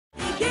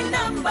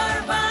Number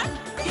one,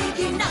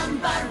 দিদি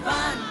number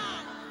one.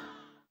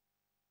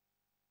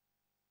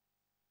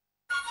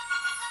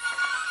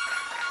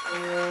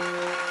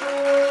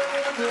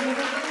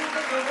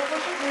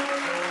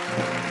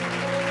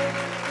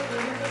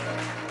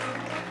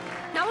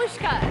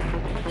 নমস্কার,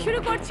 শুরু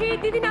করছি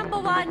দিদি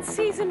number one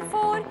season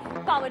 4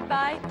 powered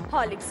by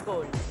Horlicks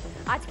gold.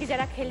 আজকে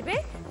যারা খেলবে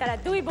তারা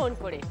 2 বোন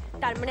করে,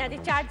 তার মানে আজকে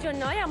 4 জন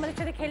নয়, আমাদের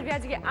সাথে খেলবে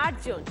আজকে 8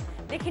 জন।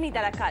 দেখিনি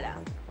তারা কারা,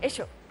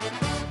 এসো।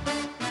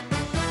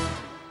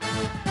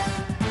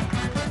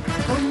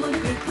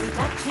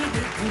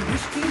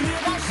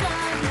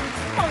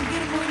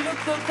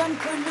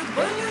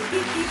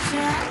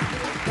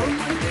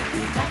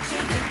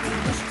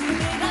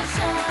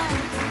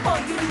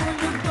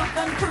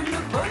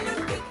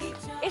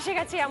 এসে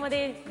গেছে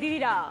আমাদের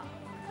দিদিরা,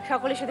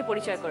 সকলের সাথে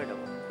পরিচয় করে নেব।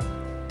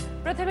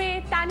 প্রথমে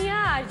তানিয়া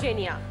আর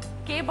জেনিয়া।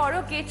 কে বড়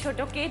কে ছোট?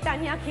 কে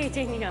তানিয়া কে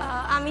জেনিয়া?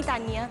 আমি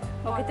তানিয়া।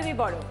 ওকে, তুমি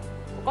বড়।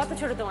 কত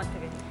ছোট তোমার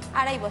থেকে?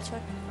 2.5 বছর।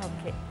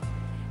 ওকে।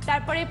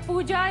 তারপরে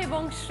পূজা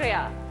এবং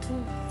শ্রেয়া।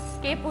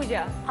 কে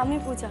পূজা? আমি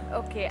পূজা।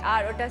 ওকে,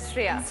 আর ওটা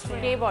শ্রেয়া।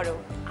 কে বড়?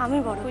 আমি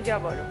বড়। পূজা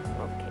বড়।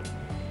 ওকে।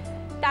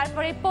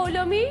 তারপরে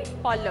পৌলমী,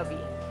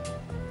 পল্লবী।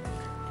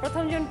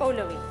 প্রথম জন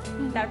পৌলমী,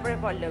 তারপরে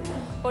পল্লবী।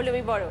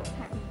 পৌলমী বড়।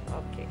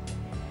 ওকে।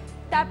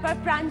 তারপর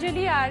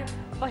প্রাঞ্জলি আর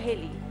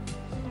পহেলি।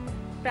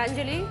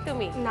 প্রাঞ্জলি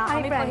তুমি? না,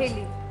 আমি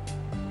পহেলি।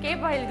 কে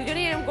পহেলি?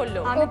 দুজনেই এরকম করলো।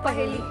 আমি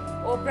পহেলি।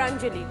 ও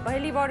প্রাঞ্জলি।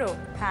 পহেলি বড়?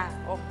 হ্যাঁ।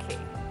 ওকে,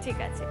 ঠিক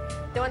আছে।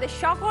 তোমাদের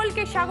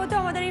সকলকে স্বাগত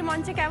আমাদের এই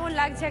মঞ্চে। কেমন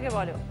লাগছে আগে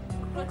বলো?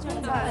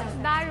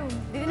 দারুণ।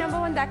 দিদি নাম্বার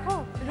ওয়ান দেখো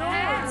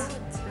রোজ?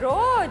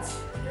 রোজ?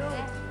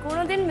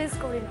 কোনোদিন মিস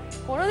করি না।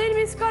 কোনোদিন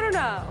মিস করো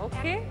না?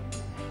 ওকে।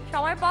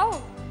 সময় পাও?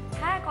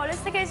 হ্যাঁ, কলেজ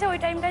থেকে এসে ওই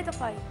টাইমটাই তো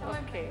পাই।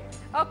 ওকে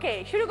ওকে,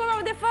 শুরু করবো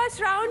আমাদের ফার্স্ট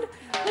রাউন্ড,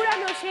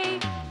 পুরানো সেই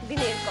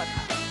দিনের কথা।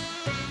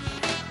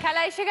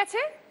 খেলা এসে গেছে,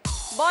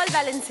 বল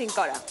ব্যালেন্সিং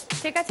করা।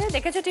 ঠিক আছে,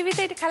 দেখেছো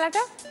টিভিতে এটা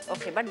খেলাটা?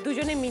 ওকে, বাট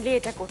দুজনে মিলে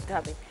এটা করতে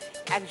হবে।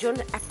 একজন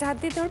একটা হাত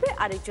দিয়ে ধরবে,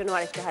 আরেকজন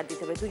আরেকটা হাত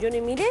দিতে হবে। দুজনে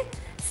মিলে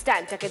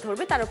স্ট্যান্ডটাকে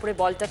ধরবে, তার উপরে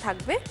বলটা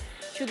থাকবে।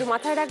 শুধু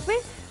মাথায় রাখবে,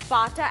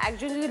 পাটা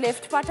একজন যদি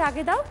লেফট পাটা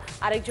আগে দাও,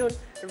 আরেকজন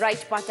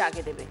রাইট পাটা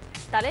আগে দেবে,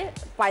 তাহলে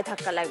পায়ে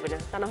ধাক্কা লাগবে না,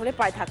 তা না হলে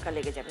পায়ে ধাক্কা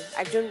লেগে যাবে।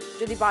 একজন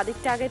যদি বাঁ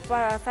দিকটা আগে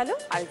ফেলো,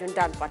 আরেকজন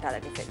ডান পাটা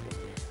আগে ফেলবে।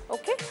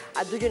 ওকে,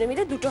 আর দুজনে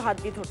মিলে দুটো হাত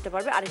দিয়ে ধরতে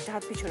পারবে, আরেকটা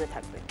হাত পিছনে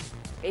থাকবে।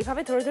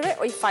 এইভাবে ধরে ধরে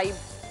ওই 5,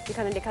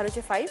 যেখানে লেখা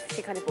রয়েছে 5,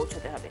 সেখানে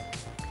পৌঁছতে হবে।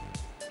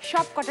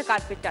 সব কটা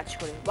কার্পেট টাচ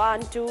করে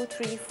 1 2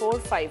 3 4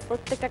 5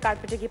 প্রত্যেকটা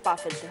কার্পেটে গিয়ে পা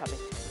ফেলতে হবে।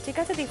 ঠিক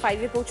আছে, তুই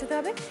 5-এ পৌঁছতে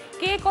হবে।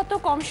 কে কত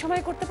কম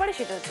সময় করতে পারে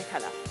সেটা হচ্ছে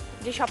খেলা।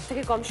 যে সব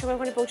থেকে কম সময়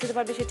ওখানে পৌঁছতে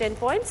পারবে সে 10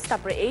 পয়েন্টস,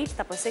 তারপরে 8,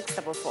 তারপর 6,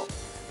 তারপর 4।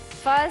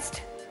 ফার্স্ট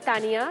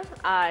তানিয়া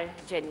আর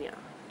জেনিয়া,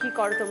 কি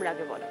করো তোমরা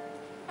আগে বলো।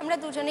 আমরা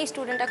দুজনেই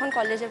স্টুডেন্ট, এখন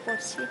কলেজে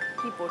পড়ছি।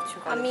 কি পড়ছো?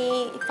 আমি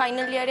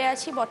ফাইনাল ইয়ারে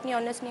আছি, বটনি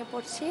অনার্স নিয়ে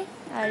পড়ছি,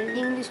 আর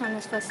ইংলিশ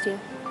অনার্স ফার্স্ট ইয়ার।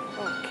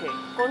 ওকে,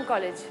 কোন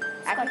কলেজ?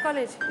 একই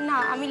কলেজ? না,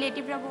 আমি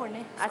লেটিভ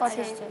ব্রাবোনে।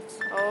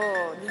 ও,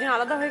 দুজন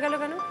আলাদা হয়ে গেল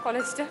কেন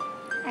কলেজটা?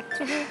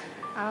 অ্যাকচুয়ালি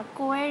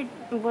কোয়েড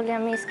বলে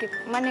আমি স্কিপ,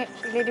 মানে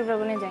লেটিভ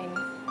ব্রাবোনে যাইনি।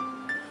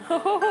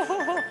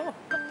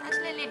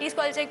 আসলে লেডিস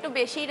কলেজে একটু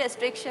বেশি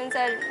রেস্ট্রিকশনস,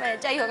 আর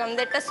যাই হোক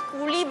আমাদের একটা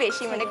স্কুলই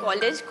বেশি, মানে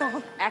কলেজ কম।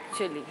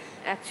 অ্যাকচুয়ালি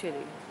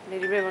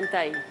লেডি ব্রেবন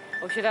তাই,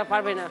 ও সেটা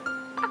পারবে না।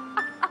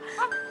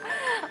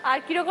 আর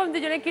কিরকম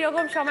দুজনে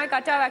কিরকম সময়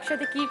কাটাও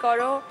একসাথে, কি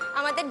করো?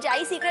 আমাদের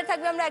যাই সিক্রেট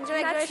থাকবে আমরা একজন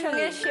একজনের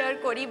সঙ্গে শেয়ার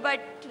করি,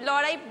 বাট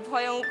লড়াই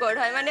ভয়ঙ্কর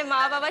হয়। মানে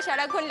মা বাবা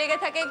সারাক্ষণ লেগে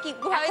থাকে কি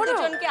ভাবে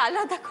দুজনকে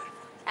আলাদা করে।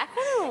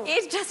 এখনো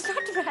ইটস জাস্ট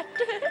নট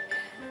ম্যাটার।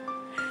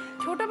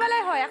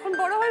 ছোটবেলায় হয়, এখন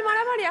বড় হয়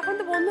মারামারি, এখন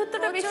তো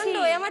বন্ধুত্বটা বেশি।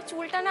 আমার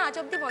চুলটা না আজ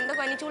অব্দি বন্ধ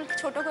করেনি, চুল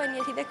ছোট করে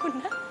নিয়েছি, দেখুন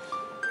না।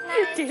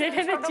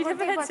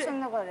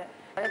 পছন্দ করে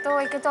তো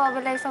ওইকে তো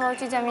অবলাই সবা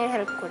উচিত যে আমি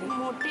হেল্প করি।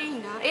 মোটেই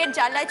না, এর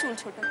জ্বালায় চুল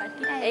ছোট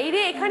কাটি। এই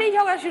রে, এখানেই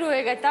ঝগড়া শুরু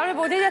হয়ে গেছে, তাহলে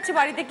বোঝা যাচ্ছে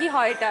বাড়িতে কি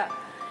হয় এটা।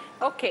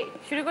 ওকে,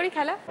 শুরু করি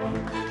খেলা।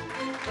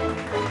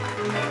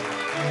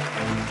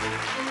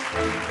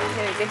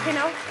 দেখে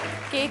নাও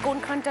কে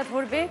কোনখানটা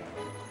ধরবে,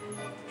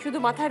 শুধু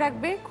মাথায়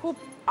রাখবে খুব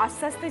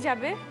আস্তে আস্তে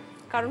যাবে,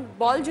 কারণ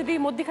বল যদি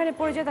মধ্যখানে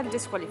পড়ে যায় তাহলে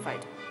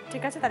ডিসকোয়ালিফাইড।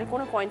 ঠিক আছে, তাহলে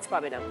কোনো পয়েন্টস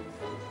পাবে না।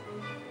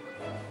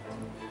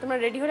 তোমরা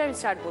রেডি হলে আমি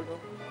স্টার্ট বলবো।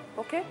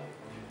 ওকে,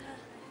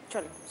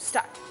 চলো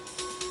স্টার্ট।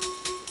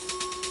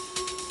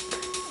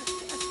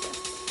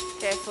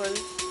 কেয়ারফুল।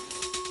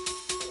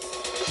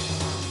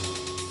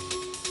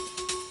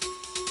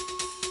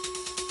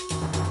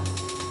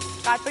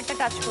 কার্পেটটা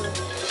টাচ করো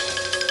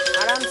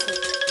আরামসে।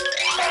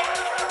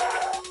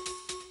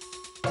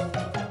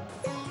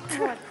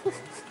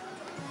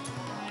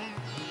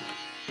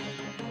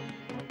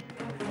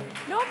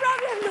 No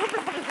problem, no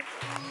problem.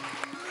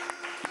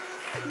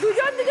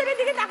 দুজন দুজনের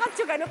দিকে তাকাচ্ছ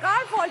কেন?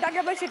 কার ফল্ট আগে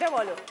আবার সেটা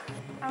বলো।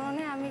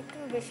 মানে আমি একটু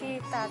বেশি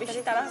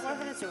তাড়াহুড়ো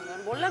করেছো।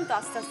 বললাম তো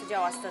আস্তে আস্তে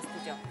যাও, আস্তে আস্তে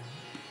যাও।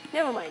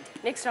 নেভার মাইন্ড,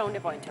 নেক্সট রাউন্ডে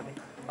পয়েন্ট হবে।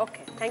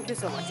 ওকে, থ্যাংক ইউ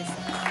সো মাচ।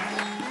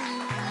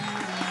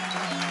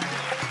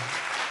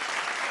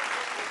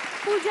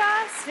 পূজা,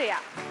 শ্রেয়া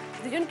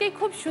দুজনকেই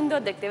খুব সুন্দর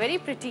দেখতে, ভেরি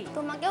প্রিটি।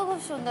 তোমাকেও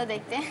খুব সুন্দর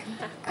দেখতে।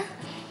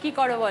 কি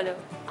করো বলো?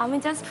 আমি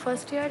জাস্ট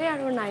ফার্স্ট ইয়ারে আর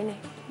ও 9-এ।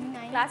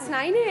 ক্লাস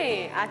 9 এ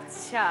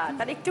আচ্ছা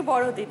তাহলে একটু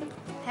বড় দিদি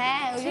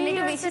হ্যাঁ ওই জন্য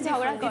একটু বেশি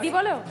ঝগড়া করে দিদি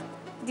বলো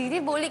দিদি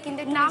বলি কিন্তু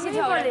একটু বেশি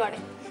ঝগড়া করে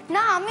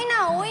না আমি না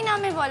ওই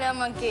নামে বলে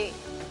আমাকে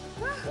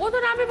ও তো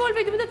নামে বলবে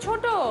তুমি তো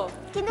ছোট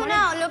কিন্তু না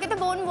লোকে তো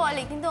বোন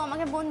বলে কিন্তু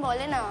আমাকে বোন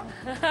বলে না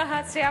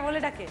শ্রেয়া বলে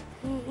ডাকে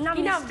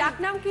কি নাম ডাক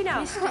নাম কি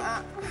নাম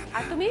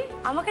আর তুমি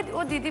আমাকে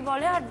ও দিদি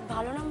বলে আর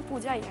ভালো নাম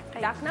পূজাই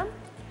একটাই ডাক নাম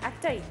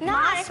একটাই না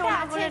আরেকটা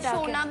আছে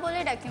সোনা বলে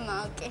ডাকে মা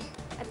ওকে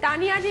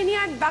তানিয়া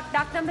জেনিয়ার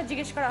ডাক নামটা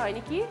জিজ্ঞেস করা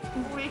হয়নি কি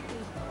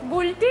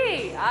বুলটি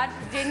আর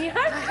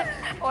জেনিয়ার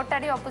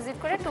ওটারই অপোজিট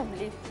করে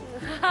টুবলি।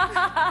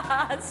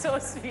 সো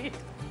সুইট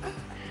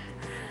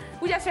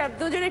পূজা স্যার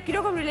দুজনের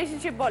কিরকম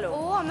রিলেশনশিপ বলো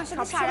ও আমার সাথে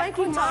সবসময়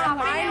কি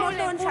মায়ের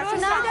মতন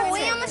শাশুড়ি না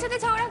ওই আমার সাথে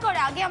ঝগড়া করে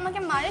আগে আমাকে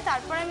মারে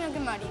তারপর আমি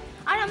ওকে মারি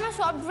আর আমার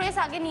সব ড্রেস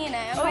আগে নিয়ে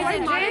নেয় ওই যে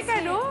মারে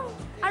কেন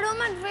আর ও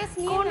আমার ড্রেস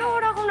নিয়ে কোনো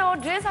ওরকম না, ও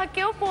ড্রেস আর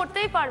কেউ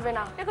পরতেই পারবে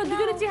না। দেখো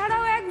দুজনের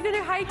চেহারাও এক,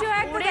 দুজনের হাইটও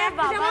এক, ওরে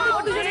বাবা, ও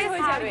ড্রেস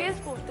হয়ে যাবে, ড্রেস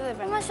পরতে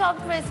দেবে না। আমার সব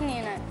ড্রেস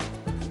নিয়ে নেয়।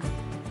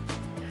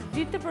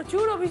 জিততে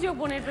প্রচুর অভিযোগ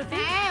বোনের প্রতি।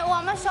 হ্যাঁ ও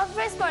আমার সব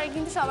ড্রেস পরে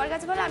কিন্তু সবার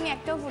কাছে বলে আমি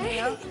একটাও পরি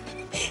না।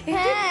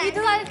 হ্যাঁ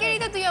কালকেই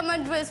তো তুই আমার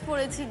ড্রেস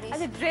পরেছিলিস।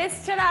 আচ্ছা ড্রেস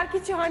ছাড়া আর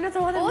কিছু হয় না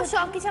তোমাদের? ও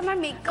সব কিছু আমার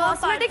মেকআপ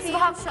কসমেটিক্স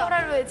ভাগ করা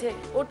রয়েছে,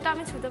 ওটা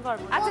আমি ছুতে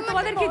পারবো না। আচ্ছা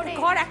তোমাদের কি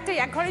ঘর একটাই,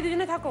 এক ঘরে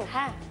দুজনে থাকো?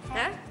 হ্যাঁ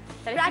হ্যাঁ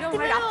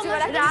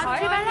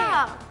রাত্রিবেলা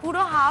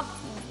পুরো হাফ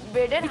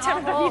বেডের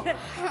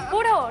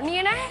পুরো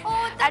নিয়ে নেয়,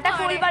 একটা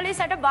কোল বালিশ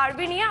একটা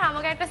বারবি নিয়ে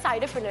আমাকে একটা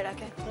সাইডে ফেলে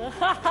রাখে।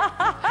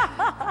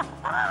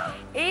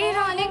 এই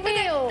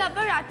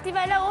তারপর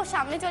রাত্রিবেলা ও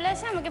সামনে চলে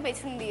আসে আমাকে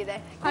পেছন দিয়ে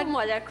দেয়। খুব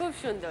মজা, খুব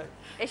সুন্দর।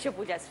 এসো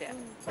পূজা শ্রেয়া।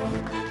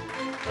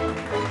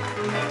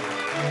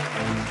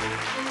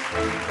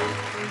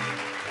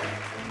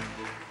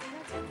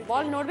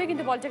 বল নড়বে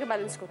কিন্তু বলটাকে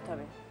ব্যালেন্স করতে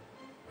হবে।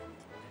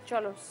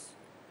 চলো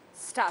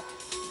স্টার্ট।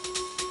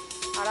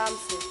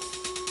 আরামসে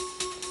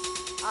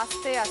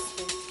আস্তে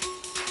আস্তে।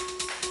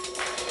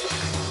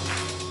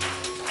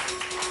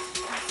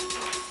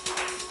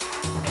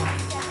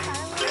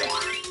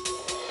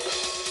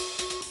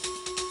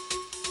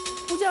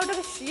 পূজা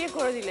ওটাকে ইয়ে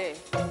করে দিলে,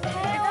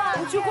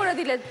 উঁচু করে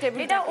দিলে টেবিল।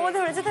 এটা ও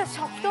ধরেছে তো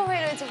শক্ত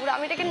হয়ে রয়েছে পুরো,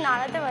 আমি এটাকে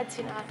নাড়াতে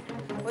পারছি না,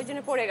 ওই জন্য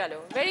পড়ে গেল।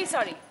 Very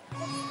sorry.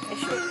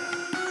 এসো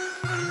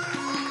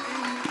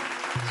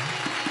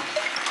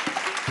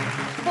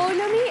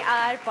পৌলমী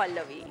আর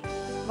পল্লবী,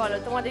 বলো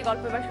তোমাদের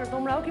গল্পের বাসর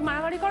তোমরাও কি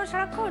মারামারি করো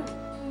সারাক্ষণ?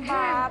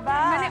 বাবা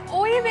মানে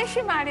ওই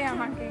বেশি মারে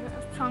আমাকে,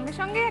 সঙ্গে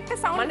সঙ্গে একটা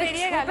সাউন্ড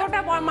বেরিয়ে গেল। ছোটটা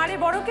মারে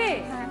বড়কে?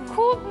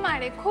 খুব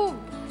মারে, খুব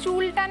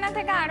চুল টানা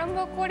থেকে আরম্ভ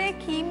করে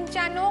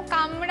খিমচানো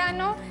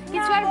কামড়ানো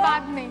কিছু আর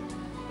বাদ নেই।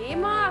 এ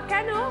মা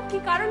কেন, কি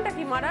কারণটা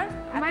কি মারার?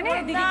 মানে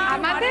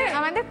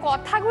আমাদের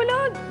কথাগুলো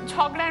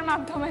ঝগড়ার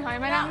মাধ্যমে হয়,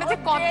 মানে আমরা যে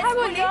কথা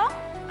বলি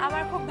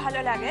আমার খুব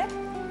ভালো লাগে।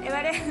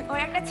 এবারে ওর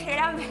একটা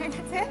ছেঁড়া হয়ে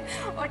গেছে,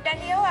 ওটা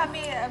নিয়েও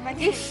আমি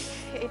মানে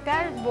এটা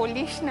আর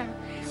বলিস না,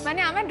 মানে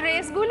আমার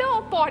ড্রেসগুলো ও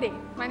পরে,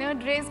 মানে ওর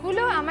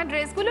ড্রেসগুলো আমার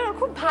ড্রেসগুলো ওর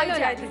খুব ভালো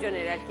লাগে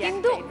দুজনের আর কি,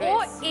 কিন্তু ও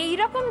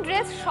এইরকম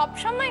ড্রেস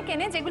সবসময়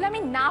কেনে যেগুলো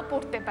আমি না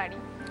পরতে পারি।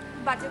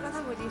 বাজে কথা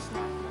বলিস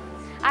না।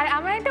 আর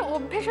আমার একটা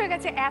অভ্যেস হয়ে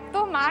গেছে, এত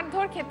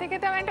মারধর খেতে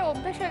খেতে আমার একটা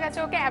অভ্যেস হয়ে গেছে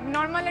ওকে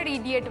অ্যাবনর্মাল আর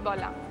ইডিয়েট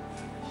বলা,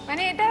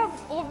 মানে এটা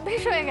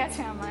অভ্যেস হয়ে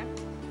গেছে আমার।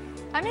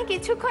 আমি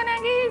কিছুক্ষণ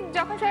আগে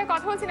যখন সবাই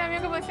কথা বলছিলাম আমি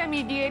ওকে বলছিলাম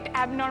ইডিয়েট,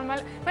 অ্যাবনর্মাল,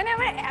 মানে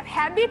আমার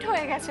হ্যাবিট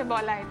হয়ে গেছে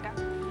বলা, এটা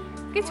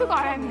কিছু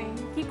করার নেই।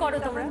 কি করো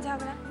তোমরা?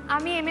 ঝগড়া।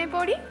 আমি এমএ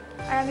পড়ি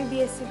আর আমি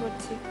বিএসসি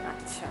করছি।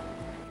 আচ্ছা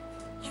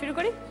শুরু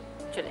করি,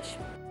 চলে এসো।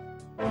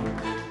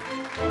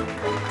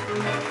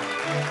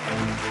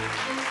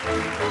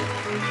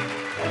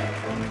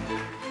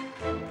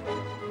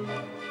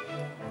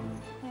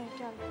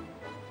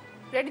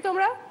 রেডি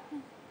তোমরা?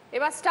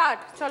 এবার স্টার্ট,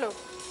 চলো।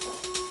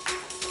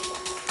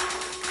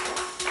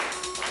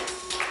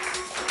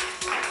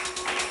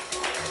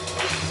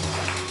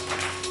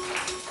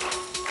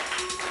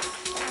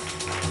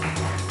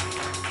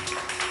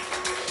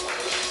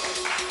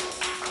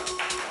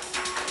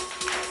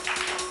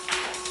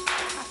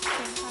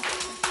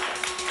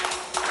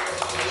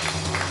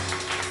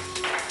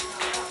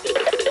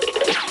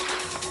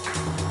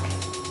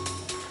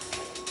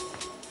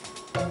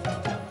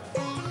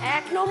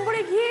 এক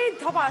নম্বরে গিয়ে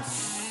ধপাস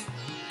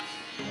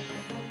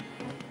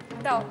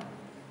দাও।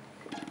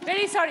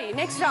 Very sorry,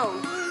 next round.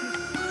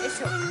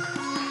 এসো।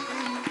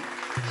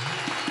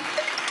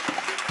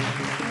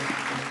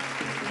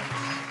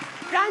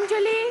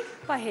 প্রাঞ্জলি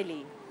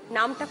পাহেলি,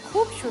 নামটা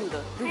খুব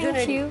সুন্দর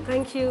দুজনের।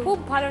 Thank you. খুব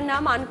ভালো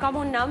নাম,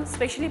 আনকমন নাম,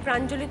 স্পেশালি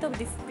প্রাঞ্জলি তো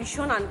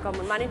ভীষণ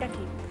আনকমন। মানেটা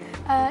কি?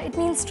 It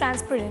means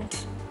transparent.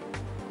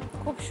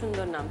 খুব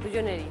সুন্দর নাম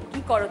দুজনেরই। কি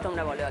করো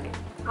তোমরা বলো আগে?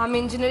 আমি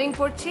ইঞ্জিনিয়ারিং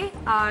পড়ছি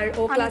আর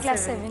ও ক্লাস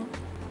 7।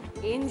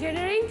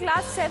 Engineering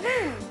class 7?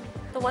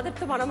 তোমাদের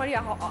তো মারামারি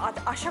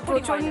আশা করি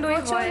প্রচন্ডই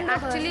হয়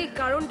অ্যাকচুয়ালি।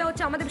 কারণটা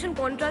হচ্ছে আমাদের ভীষণ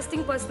কন্ট্রাস্টিং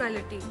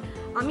পার্সোনালিটি।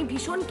 আমি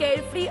ভীষণ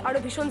কেয়ারফ্রি আর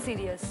ভীষণ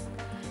সিরিয়াস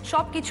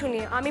সব কিছু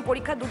নিয়ে। আমি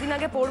পরীক্ষা দুদিন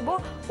আগে পড়বো,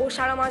 ও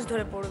সারা মাস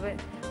ধরে পড়বে,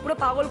 পুরো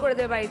পাগল করে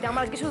দেবে বাড়িতে।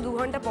 আমার আজকে শুধু 2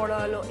 ঘন্টা পড়া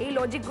হলো। এই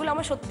লজিকগুলো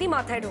আমার সত্যি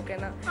মাথায় ঢোকে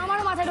না।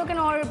 আমারও মাথায় ঢোকে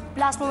না ওর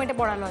লাস্ট মোমেন্টে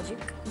পড়া লজিক।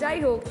 যাই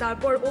হোক,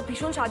 তারপর ও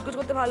ভীষণ সাজগোজ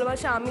করতে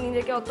ভালোবাসে, আমি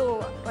নিজেকে অত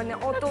মানে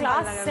অত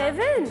ক্লাস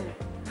 7?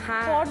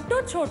 হ্যাঁ বড্ড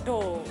ছোট,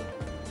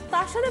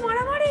 তার সাথে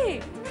মারামারি।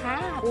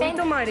 হ্যাঁ ওই পেন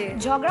তো মারে।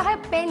 ঝগড়া হয়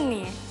পেন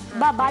নিয়ে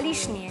বা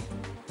বালিশ নিয়ে,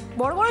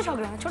 বড় বড়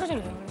ঝগড়া না, ছোট ছোট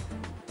ঝগড়া,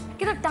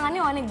 কিন্তু টানে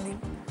অনেক দিন।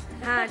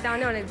 হ্যাঁ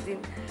টানে অনেকদিন।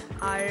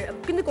 আর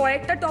কিন্তু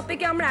কয়েকটা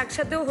টপিকে আমরা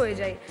একসাথেও হয়ে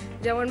যাই,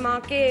 যেমন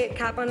মাকে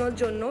খ্যাপানোর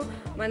জন্য।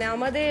 মানে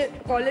আমাদের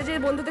কলেজের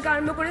বন্ধু থেকে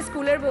আরম্ভ করে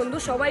স্কুলের বন্ধু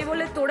সবাই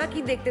বলে তোরা কি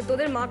দেখতে,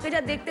 তোদের মাকে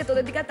যা দেখতে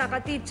তোদের দিকে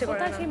তাকাতে ইচ্ছে করে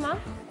কোথায় না। সেই মা?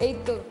 এই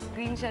তো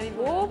গ্রিন শাড়ি।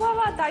 ও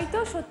বাবা, তাই তো,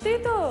 সত্যিই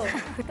তো।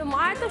 তো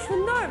মা এত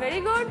সুন্দর,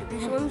 ভেরি গুড।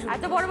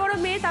 এত বড় বড়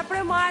মেয়ে, তারপরে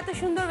মা এত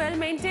সুন্দর, ওয়েল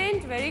মেইনটেইনড,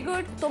 ভেরি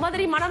গুড। তোমাদের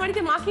এই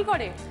মারামারিতে মা কি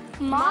করে?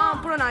 মা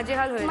পুরো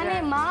নাজেহাল হয়ে মানে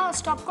যায়। মা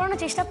স্টপ করানোর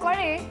চেষ্টা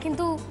করে,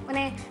 কিন্তু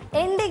মানে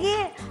এন্ডে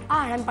গিয়ে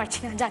আর আমি পারছি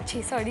না, যাচ্ছি,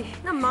 সরি।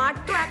 না মার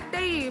তো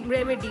একটাই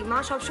রেমেডি, মা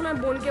সবসময়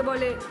বোনকে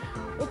বলে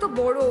ও তো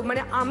বড়,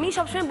 মানে আমি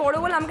সবসময় বড়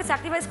বলে আমাকে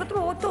স্যাক্রিফাইস করতে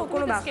হবে, ও তো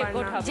কোনো ব্যাপার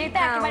scapegoat না। হবে। যেটা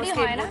হ্যাঁ, ও একেবারেই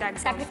হয় না, scapegoat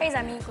একদম। স্যাক্রিফাইস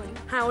আমিই করি।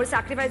 হ্যাঁ ওর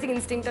স্যাক্রিফাইসিং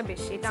ইনস্টিংক্টটা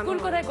বেশি, এটা স্কুল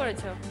কোথায়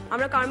করেছো?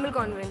 আমরা কার্মেল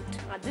কনভেন্ট,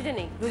 আর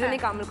দুজনেই? দুজনেই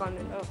কার্মেল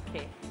কনভেন্ট।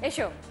 ওকে,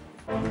 এসো।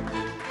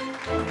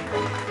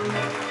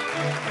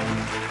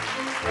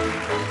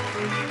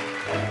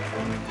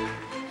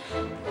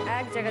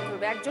 এক জায়গায়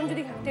ধরবে, একজন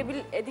যদি টেবিল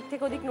এদিক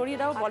থেকে ওদিক নড়িয়ে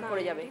দাও বল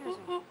পড়ে যাবে।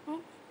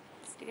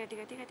 ঠিক আছে ঠিক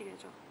আছে ঠিক আছে ঠিক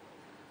আছে,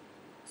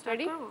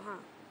 রেডি?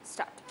 হ্যাঁ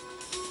স্টার্ট।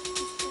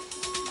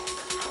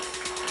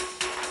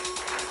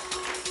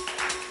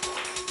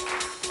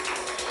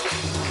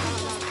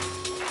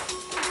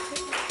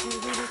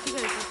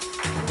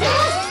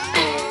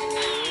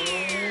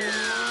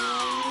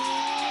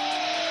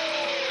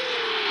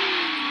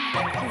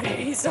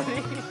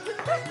 সরি,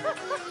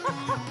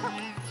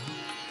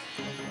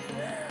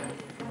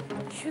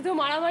 শুধু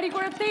মারামারি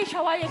করতেই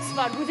সবাই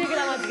এক্সপার্ট, বুঝে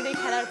গেলাম আজকের এই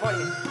খেলার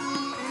পরে।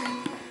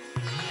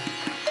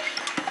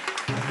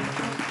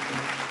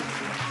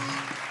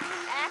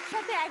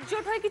 একসাথে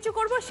একজোট হয়ে কিছু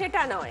করব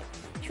সেটা নয়,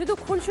 শুধু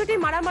খুনসুটি,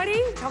 মারামারি,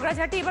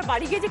 ঝগড়াঝাটি। এবার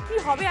বাড়ি গিয়ে যে কি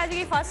হবে আজকে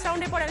এই ফার্স্ট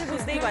রাউন্ডের পরে আমি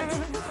বুঝতেই পারছি।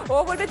 ও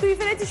বলবে তুই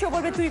ফেলেছিস, ও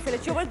বলবে তুই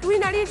ফেলেছিস, ও বলবে তুই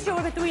নাড়িয়েছিস, ও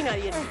বলবে তুই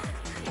নাড়িয়েছিস।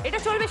 এটা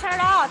চলবে সারা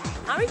রাত।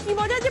 আমি কি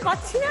মজা যে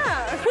পাচ্ছি না।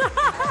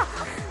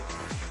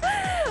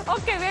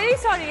 ওকে, ভেরি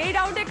সরি, এই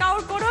রাউন্ডে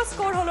কাউন্ট করো,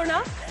 স্কোর হলো না।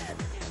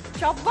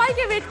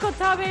 সবাইকে ওয়েট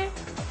করতে হবে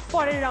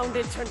পরের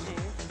রাউন্ডের জন্য।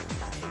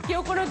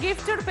 কেউ কোনো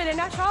গিফটও পেলে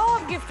না, সব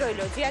গিফট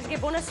রইলো। যে আজকে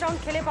বোনাস রাউন্ড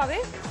খেলে পাবে,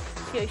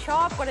 কেউ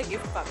সব করে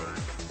গিফট পাবে।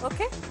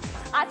 ওকে,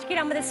 আজকের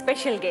আমাদের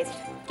স্পেশাল গেস্ট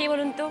কে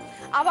বলুন তো?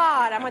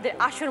 আবার আমাদের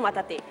আসর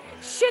মাথাতে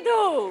সিধু।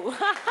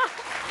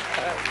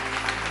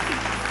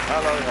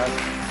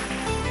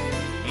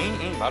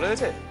 ভালো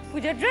হয়েছে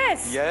পূজার ড্রেস,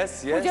 Yes,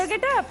 yes. পূজার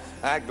গেটআপ,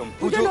 একদম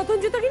পূজার নতুন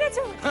জুতো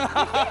কিনেছো?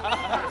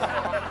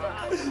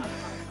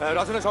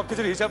 রচনা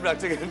সবকিছুর হিসাব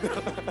রাখছে কিন্তু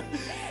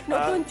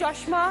নতুন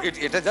চশমা,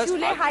 এটা জাস্ট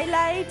চুলে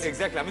হাইলাইট।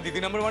 এক্স্যাক্টলি, আমি দিদি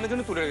নাম্বার 1 এর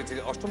জন্য তুলে রেখেছি।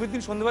 অষ্টমীর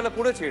দিন সন্ধ্যাবেলা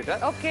পড়েছি এটা।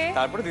 ওকে,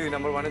 তারপরে দিদি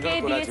নাম্বার 1 এর কে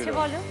জন্য তোলা দিয়েছে ছিল।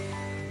 বলো?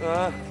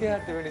 কে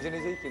আর দেবে, নিজে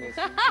নিজেই কিনেছি।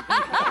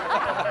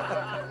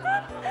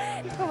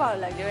 খুব ভালো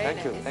লাগছে।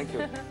 Thank you.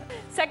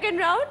 সেকেন্ড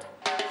রাউন্ড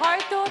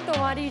হয়তো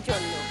তোমারই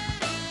জন্য।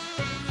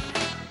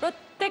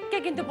 প্রত্যেককে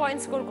কিন্তু পয়েন্ট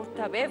স্কোর করতে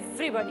হবে,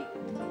 এভরিবডি,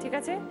 ঠিক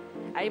আছে?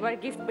 আর এবার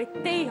গিফট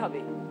পেতেই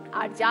হবে।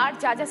 আর যার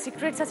যা যা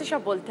সিক্রেটস আছে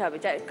সব বলতে হবে,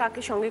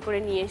 কাকে সঙ্গে করে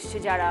নিয়ে এসছে,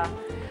 যারা,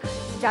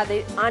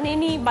 যাদের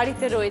আনেনি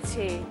বাড়িতে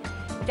রয়েছে,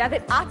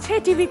 যাদের আছে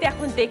টিভিতে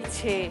এখন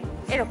দেখছে,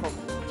 এরকম।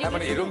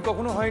 মানে এরকম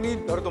কখনো হয়নি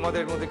ধরো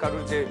তোমাদের মধ্যে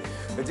কারোর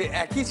যে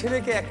একই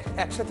ছেলেকে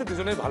একসাথে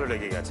দুজনের ভালো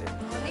লেগে গেছে?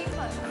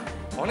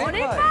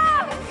 অনেকবার।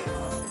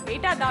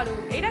 এটা দারুণ,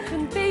 এটা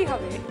শুনতেই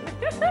হবে।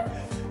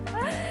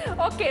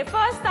 ওকে,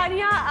 ফার্স্ট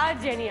তানিয়া আর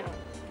জেনিয়া।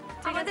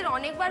 আমাদের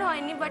অনেকবার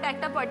হয়নি, বাট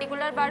একটা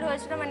পার্টিকুলার বার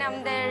হয়েছিল। মানে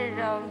আমাদের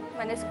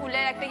মানে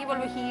স্কুলের একটা কি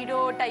বলবো হিরো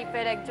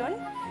টাইপের একজন,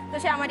 তো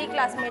সে আমারই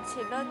ক্লাসমেট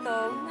ছিল। তো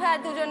হ্যাঁ,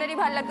 দুজনেরই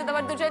ভালো লাগতো।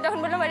 তারপর দুজনে যখন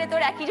বললাম আরে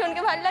তোর একই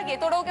জনকে ভালো লাগে,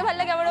 তোর ওকে ভালো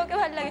লাগে, আমার ওকে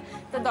ভালো লাগে,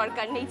 তো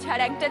দরকার নেই,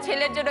 ছাড়, একটা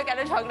ছেলের জন্য কেন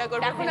ঝগড়া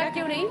করবো? এখন আর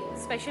কেউ নেই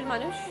স্পেশাল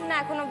মানুষ? না,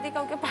 এখন অবধি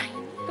কাউকে পাই।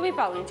 তুমি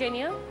পাওনি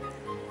জেনিয়া?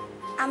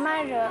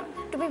 আমার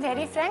টু বি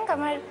ভেরি ফ্র্যাঙ্ক,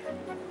 আমার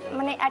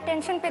মানে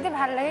অ্যাটেনশন পেতে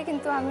ভালো লাগে,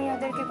 কিন্তু আমি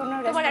ওদেরকে কোনো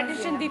তোমার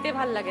অ্যাটেনশন দিতে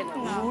ভালো লাগে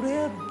না, ওরে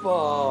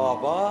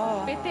বাবা,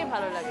 পেতে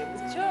ভালো লাগে,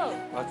 বুঝছো?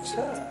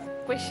 আচ্ছা,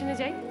 কোয়েশ্চেনে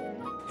যাই।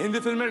 হিন্দি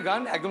ফিল্মের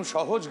গান, একদম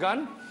সহজ গান।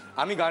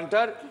 আমি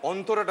গানটার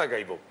অন্তরাটা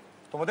গাইবো,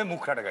 তোমাদের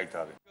মুখরাটা গাইতে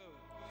হবে।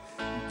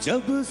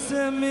 जब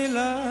से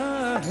मिला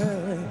है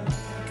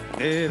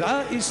तेरा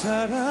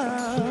इशारा,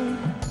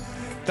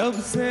 तब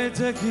से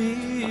जगी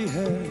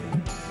है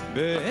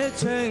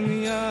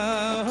बेचैनियां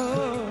हो।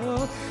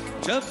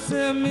 जब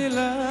से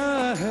मिला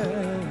है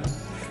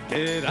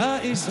तेरा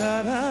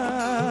इशारा,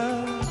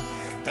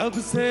 तब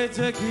से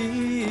जगी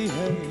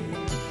है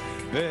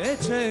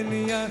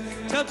बेचैनियां।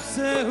 जब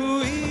से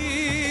हुई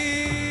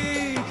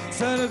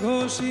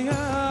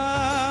सरगोशियां,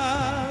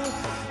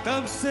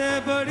 तब से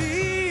बड़ी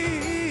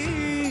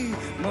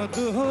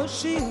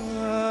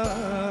मदहोशियां।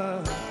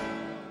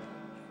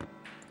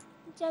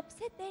 जब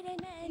से तेरे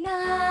नैना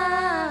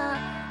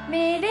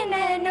मेरे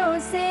नैनों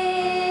से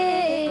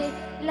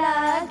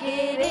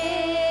लागे रे,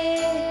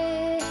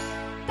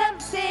 तब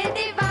से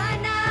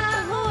दीवाना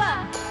हुआ,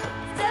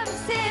 तब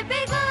से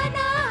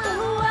बेगाना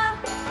हुआ,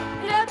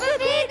 रब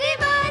भी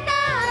दीवाना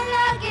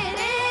लागे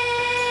रे।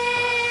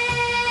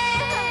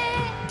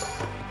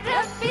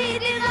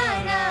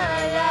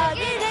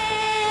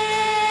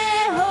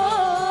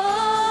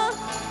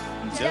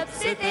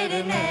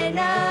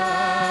 नैना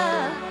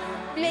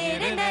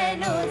मेरे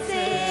नैनों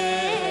से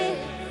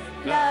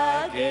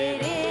लागे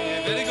रे।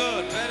 Very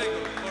good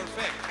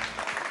perfect.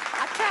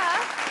 আচ্ছা,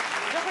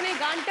 যখন এই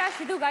গানটা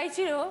শুধু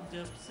গাইছিল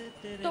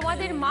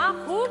তোমাদের মা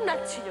খুব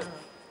নাচছিল।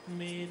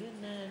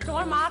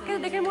 তোমার মাকে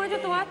দেখে মনে হচ্ছে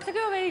তোমার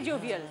থেকেও ভেরি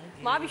জোভিয়াল।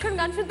 মা ভীষণ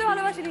গান শুনতে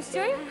ভালোবাসে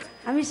নিশ্চয়ই।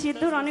 আমি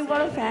সিদ্ধুর অনেক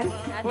বড় ফ্যান।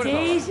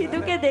 যেই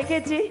সিদ্ধুকে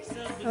দেখেছি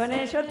মানে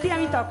সত্যি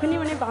আমি তখনই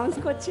মানে বাউন্স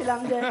করছিলাম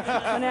যে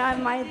মানে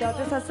মাই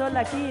ডটার্স আর সো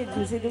লাকি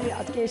সিদ্ধু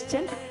আজকে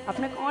এসেছেন।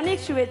 আপনাকে অনেক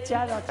শুভেচ্ছা।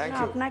 রচনা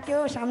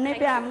আপনাকেও সামনে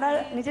পেয়ে আমরা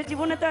নিজের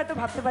জীবনে তো এত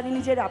ভাবতে পারিনি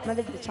যে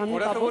আপনাদের সামনে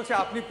ওরা তো পাবো। বলছে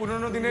আপনি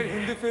পুরনো দিনের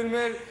হিন্দি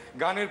ফিল্মের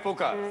গানের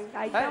পোকা।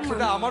 হ্যাঁ,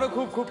 সেটা আমারও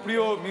খুব খুব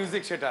প্রিয়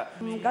মিউজিক সেটা।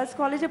 গার্লস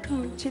কলেজে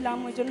ছিলাম,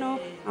 ওই জন্য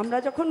আমরা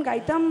যখন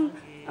গাইতাম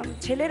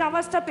ছেলের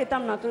আওয়াজটা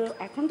পেতাম না। তো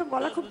এখন তো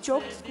গলা খুব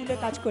চোখ, স্কুলে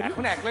কাজ করি,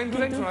 এখন এক লাইন দু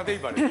লাইন শোনাতেই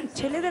পারে।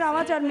 ছেলেদের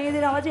আওয়াজ আর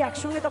মেয়েদের আওয়াজে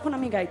একসঙ্গে তখন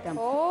আমি গাইতাম।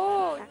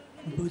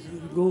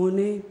 बुजुर्गों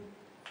ने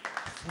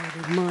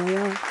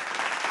फरमाया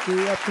कि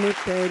अपने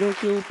पैरों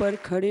के ऊपर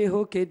खड़े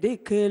होके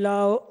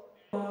दिखलाओ,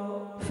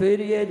 फिर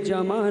ये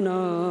जमाना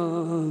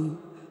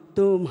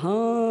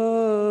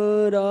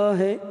तुम्हारा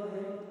है।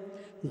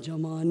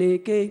 जमाने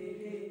के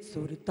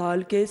सुरताल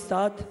के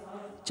साथ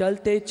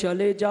चलते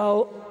चले जाओ,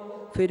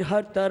 फिर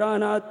हर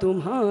तराना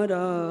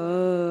तुम्हारा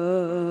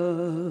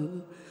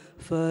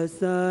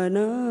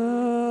फसाना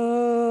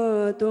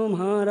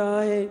तुम्हारा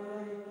है।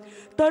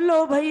 तो लो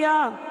भैया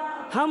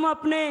हम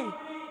अपने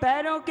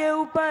पैरों के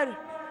ऊपर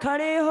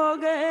खड़े हो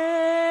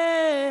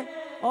गए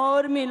और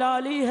मिला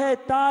ली है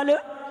ताल,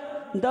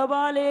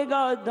 दबा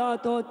लेगा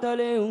दांतों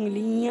तले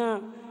उंगलियां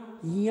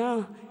यहाँ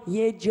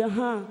ये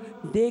जहां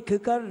देख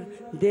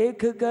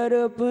कर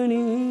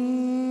अपनी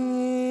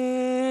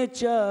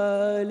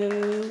चाल।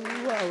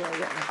 वाह वाह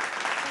वाह।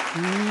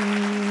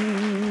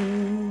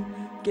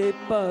 के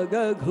पग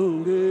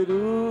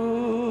घुंघरू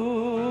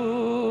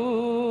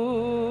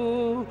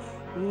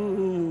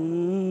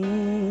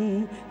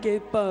के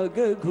पग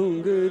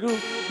घुंघरू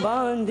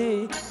बांधी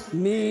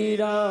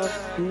मीरा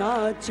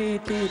नाची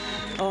थी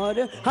और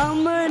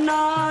हम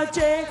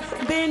नाचे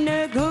बिन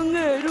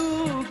घुंघरू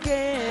के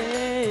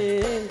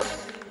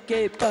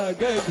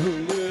पग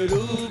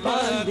घुंघरू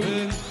बांधी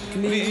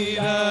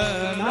मीरा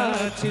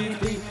नाची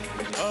थी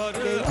और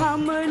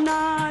हम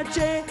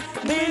नाचे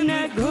बिन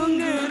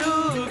घुंघरू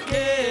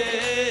के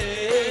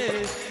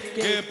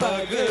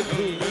पग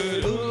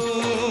घुंघरू।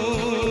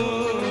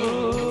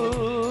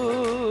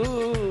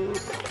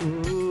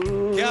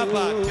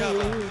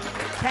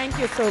 Thank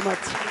you so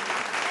much.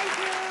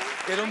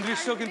 এরকম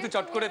দৃশ্য কিন্তু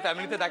চট করে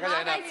ফ্যামিলিতে দেখা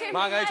যায় না।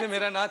 মা গাইছে,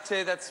 মেয়েরা নাচছে,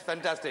 that's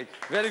fantastic,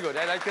 very good,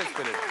 I like your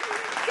spirit.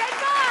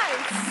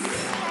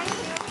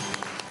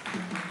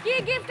 কি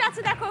গিফট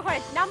আছে দেখো ঘরে।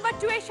 নাম্বার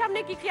 2 এর সামনে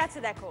কি কি আছে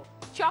দেখো।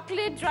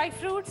 Chocolate, dry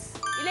fruits,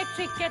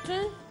 electric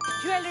Kettle,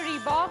 jewellery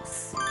box,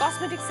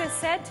 কসমেটিক্সের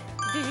set,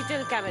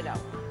 digital camera.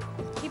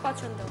 কি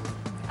পছন্দ?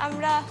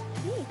 আমরা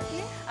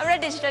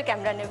ডিজিটাল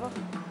ক্যামেরা নেব।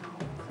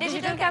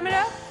 ডিজিটাল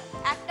ক্যামেরা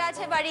একটা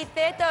আছে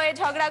বাড়িতে, তো এই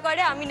ঝগড়া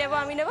করে আমি নেব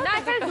না,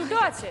 এখানে দুটো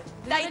আছে।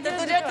 তাই তো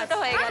দুটো তো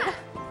হয়ে গেল।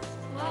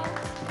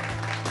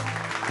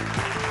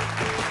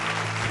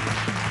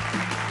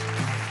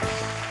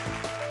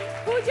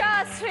 পূজা,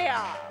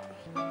 শ্রেয়া,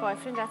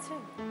 বয়ফ্রেন্ড আছে?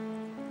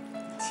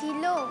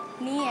 ছিল,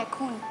 নেই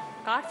এখন।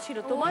 কার ছিল?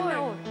 তোমার না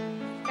ওর?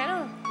 কেন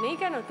নেই?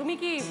 কেন তুমি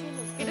কি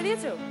কেটে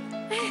দিয়েছো?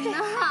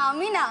 না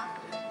আমি না,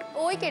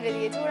 ওই কেটে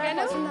দিয়েছে। ওর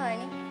পছন্দ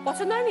হয়নি।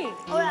 পছন্দ হয়নি?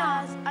 ওর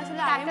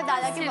আসলে একটা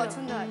দাদাকে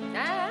পছন্দ হয়।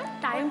 হ্যাঁ,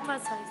 টাইম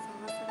পাস হয়।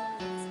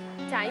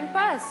 Time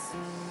pass.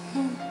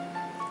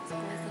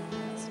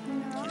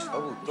 কি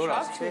সব উত্তর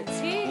আসছে,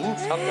 খুব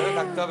সাবধানে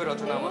থাকতে হবে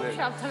রচনা আমাদের।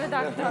 সাবধানে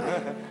থাকতে হবে।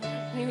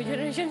 নিউ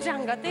জেনারেশন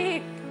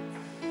সাংঘাতিক।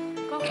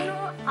 কখনো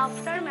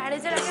আফটার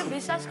ম্যারেজের আগে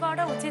বিশ্বাস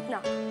করাটা উচিত না,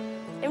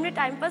 এমনি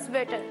টাইম পাস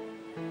বেটার।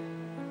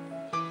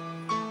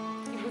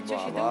 কি বুঝছো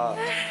সেটা?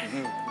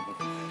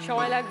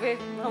 সময় লাগবে,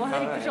 আমাদের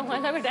একটু সময়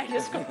লাগবে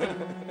ডাইজেস্ট করতে।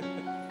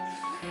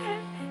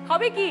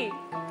 হবে কি?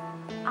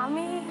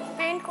 আমি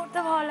পেইন্ট করতে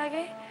ভালো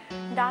লাগে,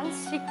 ডান্স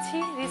শিখছি,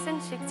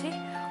 রিসেন্ট শিখছি,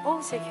 ও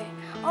শেখে,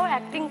 ও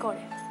অ্যাক্টিং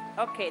করে।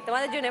 ওকে,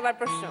 তোমাদের জন্য এবার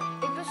প্রশ্ন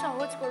একটু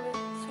সহজ করবে।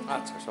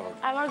 আচ্ছা, সহজ।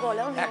 আমার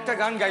গলাও একটা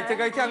গান গাইতে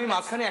গাইতে আমি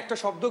মাঝখানে একটা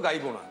শব্দ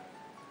গাইবো না,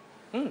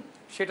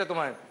 সেটা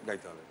তোমায়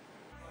গাইতে হবে।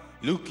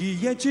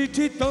 লুকিয়ে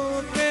চিঠি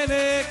তোকে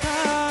লেখা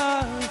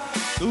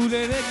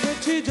তুলে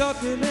রেখেছি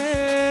যত্নে,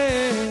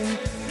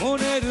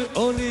 মনের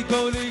অলি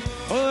গলি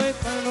হয়ে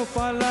কেন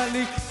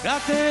পালালি,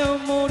 রাতেও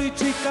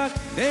মরিচিকা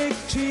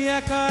দেখছি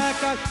একা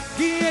একা,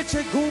 গিয়েছে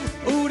ঘুম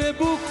উড়ে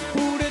বুক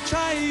উড়ে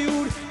ছাই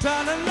উড়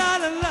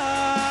লা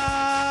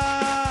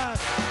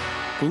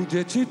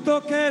খুঁজেছি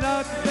তোকে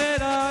রাতে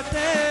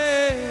রাতে,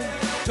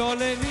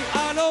 চলেনি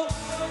আলো।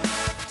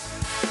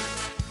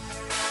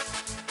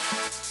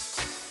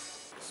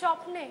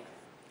 স্বপ্নে।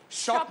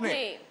 স্বপ্নে,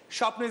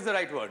 স্বপ্ন ইজ দ্য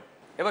রাইট ওয়ার্ড।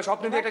 এবার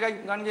স্বপ্নে দিয়ে একটা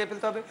গান গিয়ে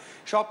ফেলতে হবে।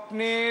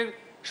 স্বপ্নের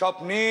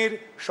স্বপ্নের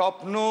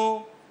স্বপ্ন,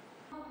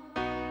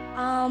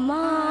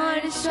 আমার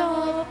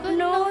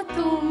স্বপ্ন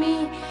তুমি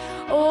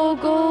ও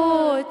গো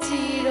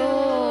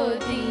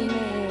চিরদিনের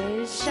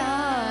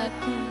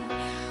সাথী,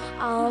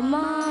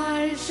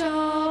 আমার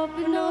স্বপ্ন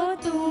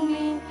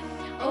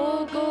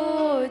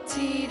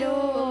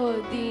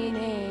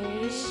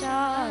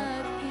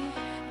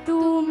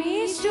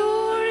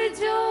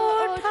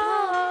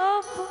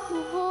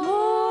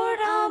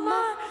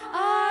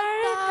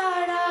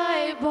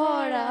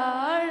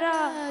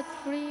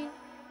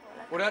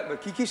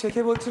কি কি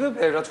শেখে বলছিল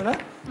রচনা?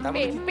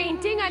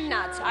 পেইন্টিং আর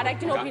নাচ আর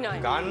একজন অভিনয়।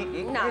 গান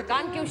না,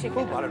 গান কেউ শেখে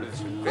খুব না। ভালো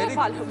ডিসিশন। খুব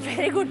ভালো,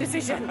 ভেরি গুড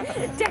ডিসিশন।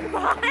 10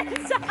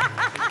 points।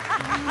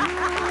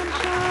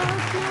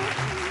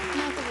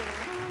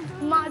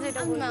 মা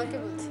যেটা বলবে। মাকে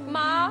বলছি।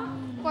 মা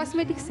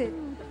কসমেটিক্সের।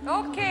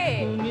 ওকে।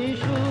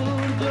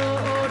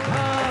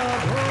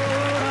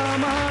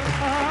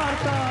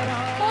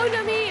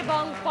 পৌলমী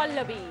এবং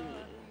পল্লবী।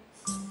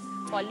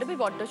 পল্লবী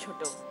বড্ড ছোট,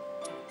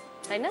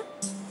 তাই না?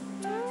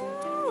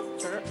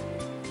 ছোট।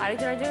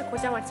 আরেকজন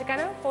খোঁচা মারছে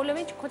কেন?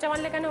 পৌলমী খোঁচা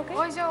মারলে কেন ওকে?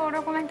 ওই যে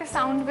ওরকম একটা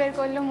সাউন্ড বের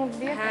করলো মুখ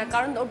দিয়ে। হ্যাঁ,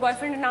 কারণ ওর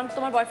বয়ফ্রেন্ডের নাম,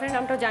 তোমার বয়ফ্রেন্ডের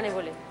নামটাও জানে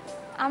বলে।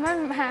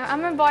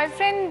 আমার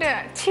বয়ফ্রেন্ড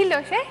ছিল,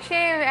 সে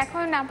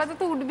এখন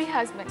আপাতত উডবি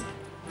হাজবেন্ড।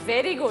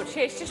 Very good. সে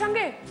এসছে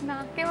সঙ্গে? না,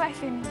 কেউ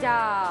আসেনি। যা।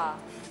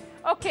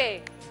 ওকে,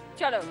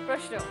 চলো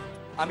প্রশ্ন।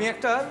 আমি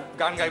একটা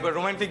গান গাইব,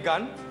 রোমান্টিক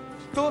গান।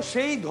 তো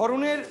সেই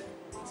ধরনের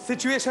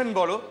সিচুয়েশন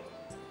বলো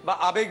বা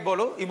আবেগ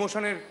বলো,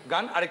 ইমোশনের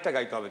গান আরেকটা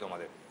গাইতে হবে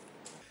তোমাদের।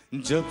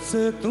 जब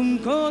से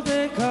तुमको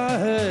देखा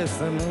है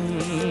सनम,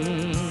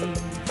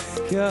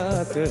 क्या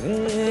कहे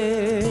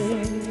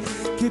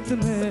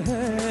कितने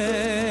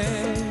हैं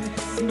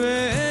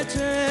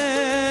बेचैन,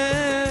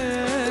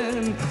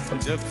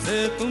 जब से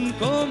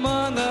तुमको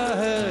मांगा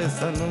है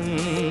सनम,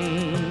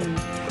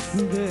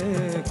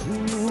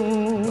 देखूं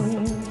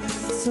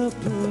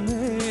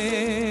सपने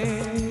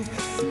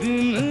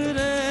दिन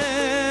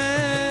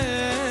रैन,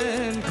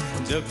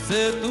 जब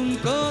से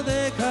तुमको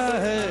देखा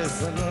है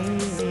सनम,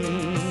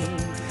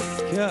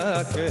 क्या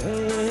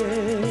कहे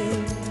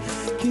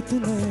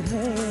कितने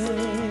हैं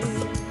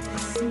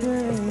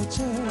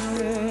बेचैन।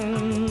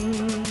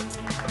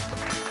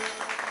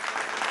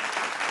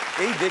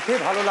 এই দেখে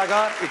ভালো লাগা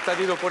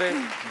ইত্যাদির ওপরে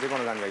যে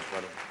কোনো গান গাইতে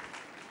পারো।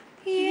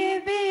 ये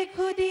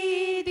बेखुदी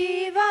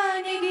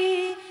दीवानगी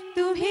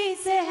तुम्ही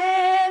से है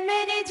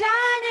मेरी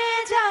जाने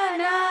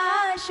जाना,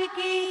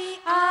 आशिकी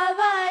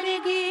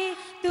आवारगी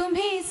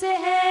तुम्ही से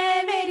है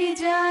मेरी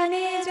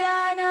जाने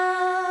जाना,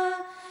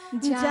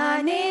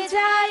 जाने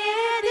जाए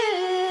दिल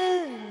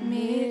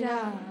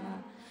मेरा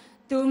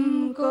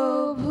तुमको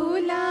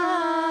भुला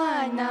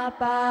ना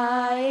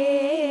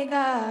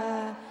पाएगा,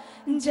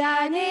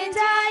 जाने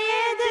जाए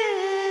दिल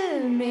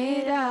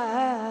मेरा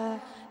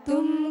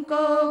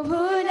तुमको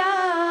भुला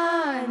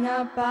ना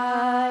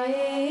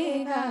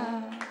पाएगा।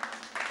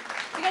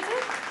 ঠিক আছে,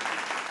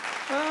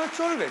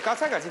 চলবে,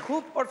 কাছাকাছি,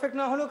 খুব পারফেক্ট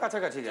না হলেও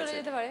কাছাকাছি চলে গেছে।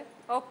 যেতে পারে।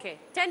 ওকে,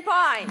 10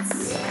 পয়েন্টস।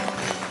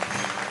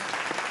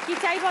 কি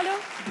চাই বলো?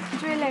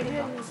 জুয়েলারি।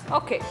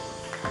 ওকে।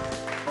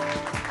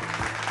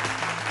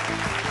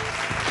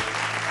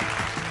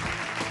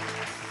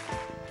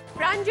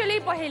 প্রাঞ্জলি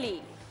পহেলি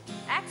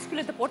এক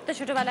স্কুলে তো পড়তে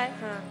ছোটবেলায়।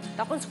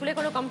 তখন স্কুলে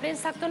কোনো কমপ্লেন্স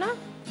থাকতো না?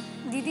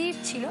 দিদির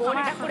ছিল, বোন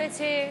এটা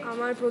করেছে।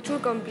 আমার প্রচুর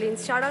কমপ্লেন্স,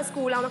 সারা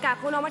স্কুল আমাকে।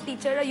 এখন আমার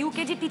টিচাররা,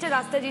 ইউকেজি টিচার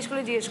রাস্তায়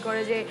জিজ্ঞেস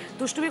করে যে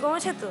দুষ্টুমি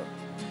কমেছে তো?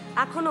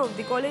 এখনো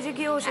অবধি কলেজে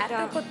গিয়েও সেটা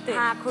এত করতে?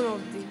 হ্যাঁ, এখনো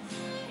অবধি।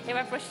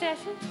 এবার প্রশ্নে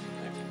আসে।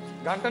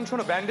 গান টান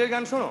শোনো, ব্যান্ডের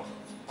গান শোনো?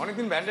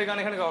 অনেকদিন ব্যান্ডের গান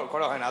এখানে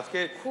করা হয় না, আজকে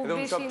খুব একদম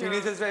বেশি সব না।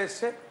 টিনেজার্সরা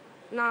এসছে।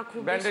 না,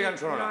 খুব ব্যান্ডের বেশি গান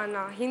শোনো না? না,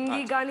 না,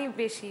 হিন্দি গানই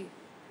বেশি।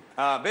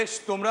 বেশ,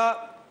 তোমরা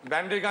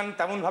ব্যান্ডের গান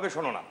তেমন ভাবে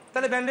শোনো না,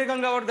 তাহলে ব্যান্ডের গান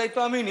গাওয়ার দায়িত্ব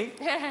আমি নিই।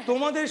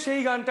 তোমাদের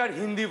সেই গানটার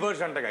হিন্দি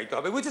ভার্সনটা গাইতে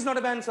হবে, which is not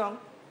a band song.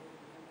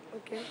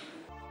 ওকে।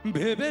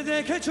 ভেবে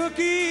দেখেছো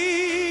কি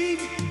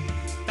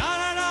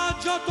তারারা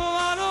যত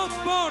আলো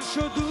বর্ষ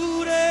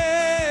দূরে,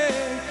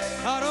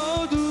 আরো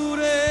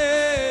দূরে,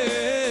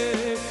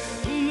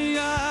 তুমি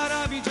আর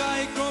আমি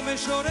যাই ক্রমে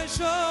সরে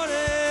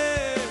সরে।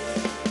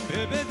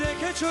 ভেবে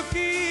দেখেছো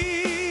কি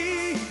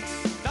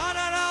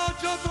তারারা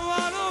যত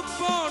আলো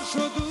বর্ষ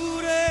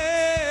দূরে,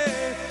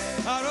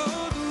 আরো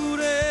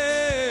দূরে,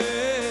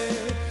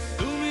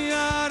 তুমি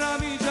আর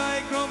আমি যাই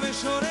ক্রমে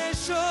সরে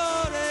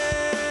সরে।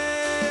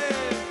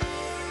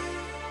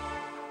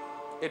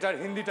 এটার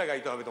হিন্দিটা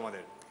গাইতে হবে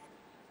তোমাদের।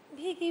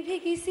 भीगी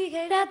भीगी सी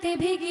है रातें,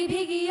 भीगी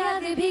भीगी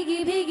यादें, भीगी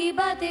भीगी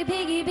बातें,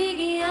 भीगी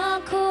भीगी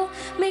आंखों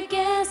में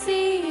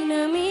कैसी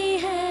नमी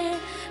है,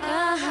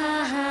 आहा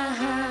हा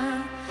हा,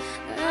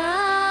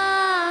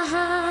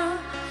 आहा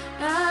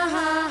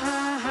आहा हा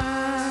हा,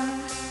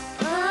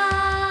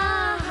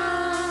 आहा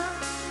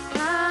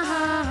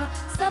आहा।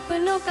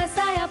 सपनों का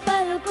साया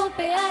पलकों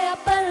पे आया,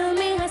 पल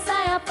में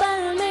हंसाया,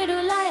 पल में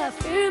रुलाया,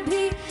 फिर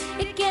भी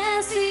एक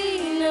कैसी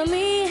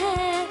नमी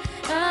है,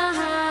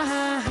 आहा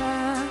हा हा,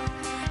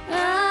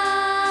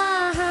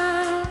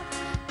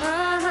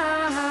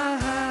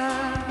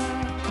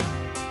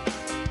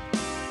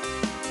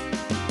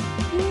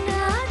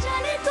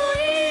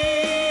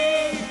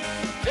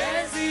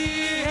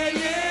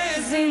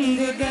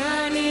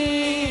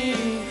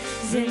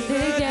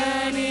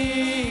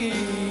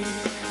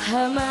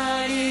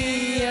 हमारी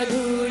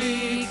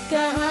अधूरी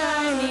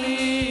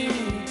कहानी,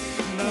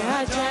 ना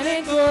जाने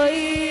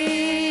कोई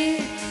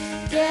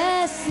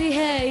कैसी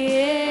है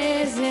ये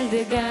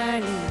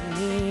जिंदगानी,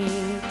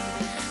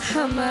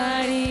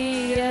 हमारी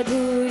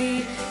अधूरी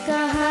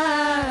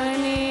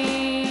कहानी।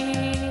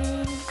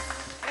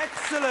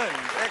 Excellent,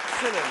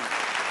 excellent.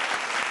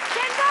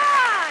 10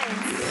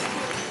 points.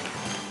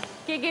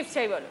 কে গিফট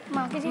চাই বলো?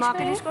 মাকে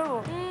জিজ্ঞেস করবো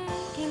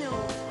কি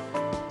নেবো?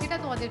 এটা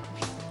তোমাদের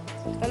খুশি।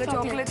 তাহলে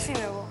চকলেটসই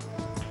নেবো।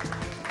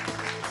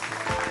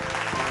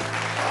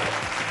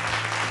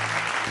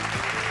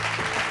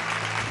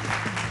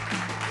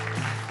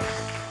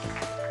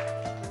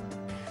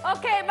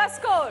 ওকে, বাস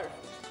স্কোর।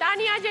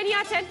 তানিয়া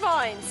জেনিয়া 10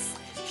 পয়েন্টস,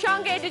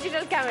 সঙ্গে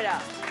ডিজিটাল ক্যামেরা।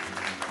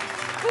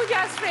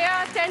 পূজা শ্রেয়া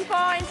 10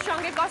 পয়েন্টস,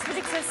 সঙ্গে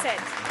কসমেটিক্সের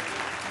সেট।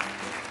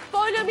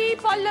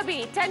 পল্লবী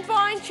 10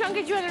 পয়েন্টস,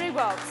 সঙ্গে জুয়েলারি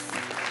বক্স।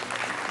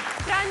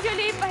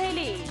 প্রাঞ্জলি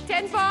পাহেলি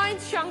 10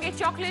 পয়েন্টস, সঙ্গে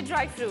চকলেট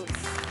ড্রাই ফ্রুটস।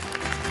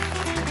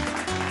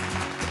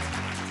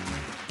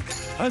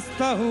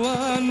 हंसता हुआ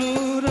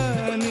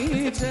नूरानी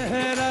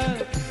चेहरा,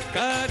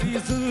 कारी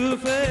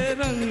जुल्फे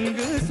रंग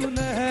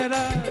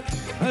सुनहरा।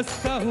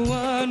 हंसता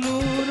हुआ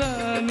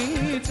नूरानी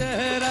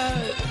चेहरा,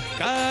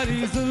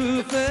 कारी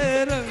जुल्फे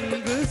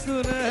रंग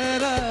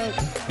सुनहरा।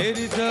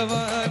 तेरी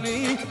जवानी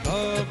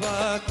तौबा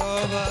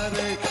तौबा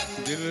रे,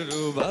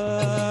 दिलरुबा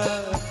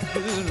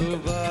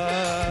दिलरुबा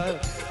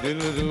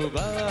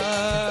दिलरुबा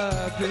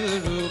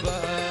दिलरुबा।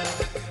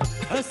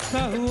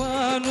 हंसता हुआ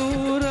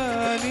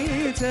नूरानी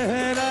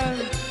चेहरा,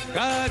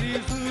 कारी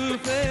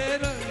जुल्फे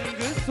रंग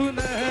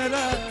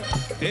सुनहरा।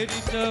 तेरी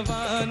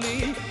जवानी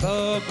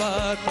तौबा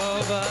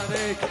तौबा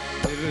रे,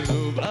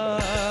 दिलरुबा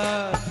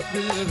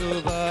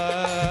दिलरुबा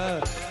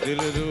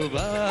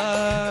दिलरुबा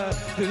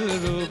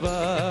दिलरुबा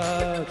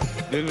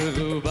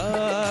दिलरुबा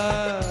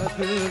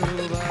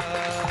दिलरुबा।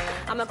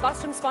 আমার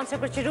কস্টিউম স্পন্সর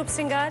করেছে রূপ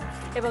সিঙ্গার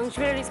এবং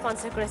জুয়েলারি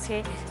স্পন্সর করেছে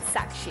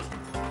সাক্ষী।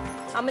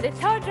 আমাদের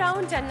থার্ড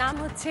রাউন্ড, যার নাম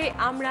হচ্ছে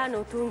আমরা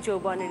নতুন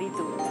যৌবনেরই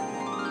দূত।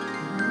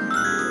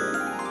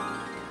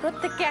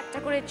 প্রত্যেককে একটা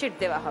করে চিট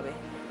দেওয়া হবে,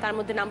 তার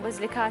মধ্যে নাম্বারস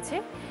লেখা আছে।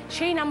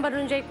 সেই নাম্বার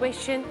অনুযায়ী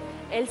কোয়েশ্চেন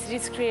এলসিডি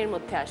স্ক্রিনের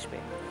মধ্যে আসবে।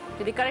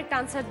 যদি কারেক্ট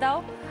আনসার দাও,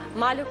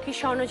 মা লক্ষ্মী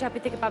স্বর্ণঝাপি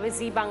থেকে পাবে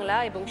জি বাংলা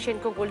এবং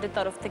সেনকো গোল্ডের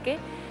তরফ থেকে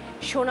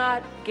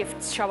সোনার গিফট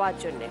সবার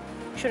জন্য।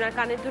 সোনার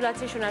কানের দুল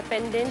আছে, সোনার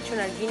পেন্ডেন্ট,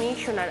 সোনার গিনি,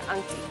 সোনার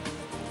আংটি।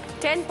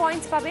 10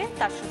 পয়েন্টস পাবে,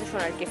 তার সাথে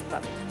সোনার গিফট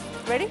পাবে।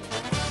 রেডি?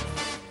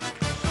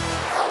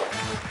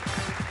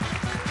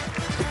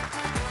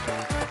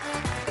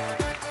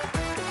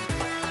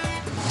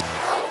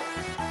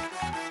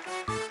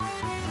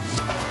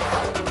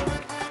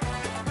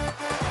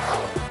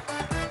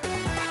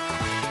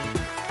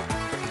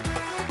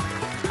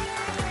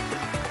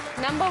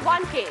 নাম্বার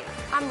 1 কে?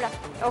 আমরা।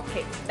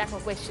 ওকে, দেখো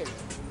কোয়েশ্চেন।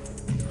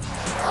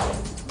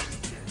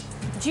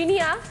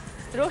 জিনিয়া,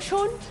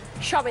 রসুন,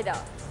 সবেদা,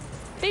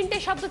 তিনটে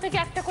শব্দ থেকে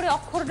একটা করে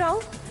অক্ষর নাও,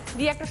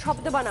 দিয়ে একটা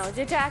শব্দ বানাও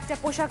যেটা একটা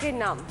পোশাকের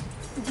নাম।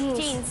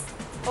 জিন্স।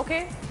 ওকে,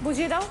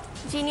 বুঝিয়ে দাও।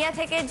 জিনিয়া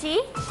থেকে জি,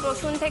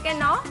 রসুন থেকে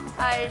ন,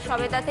 আর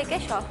সবেদা থেকে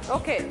স।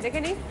 ওকে,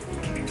 দেখে নি।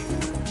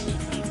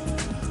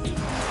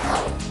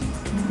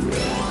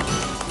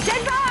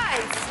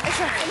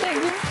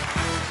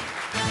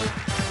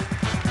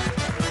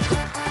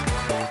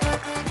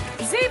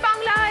 জি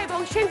বাংলা এবং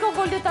সেনকো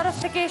গোল্ডের তরফ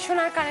থেকে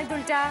সোনার কানের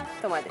দুলটা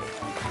তোমাদের।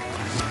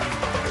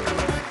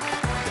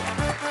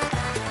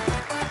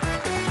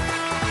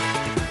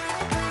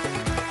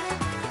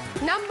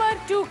 নাম্বার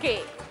 2 কে?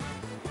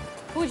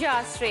 পূজা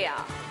শ্রেয়া,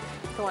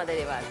 তোমাদের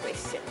এবার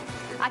কোয়েশ্চেন।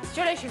 আচ্ছা,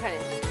 চলে সেখানে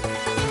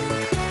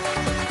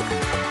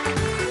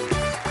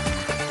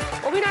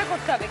অভিনয়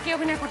করতে হবে। কে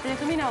অভিনয় করতে চায়?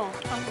 তুমি নাও।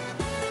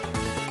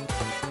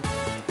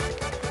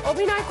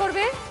 অভিনয়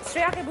করবে,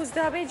 শ্রেয়াকে বুঝতে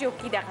হবে যে ও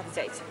কি দেখাতে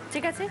চাইছে,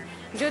 ঠিক আছে?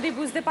 যদি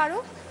বুঝতে পারো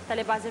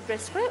তাহলে বাজার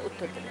প্রেস করে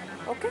উত্তর দেবে।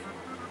 ওকে,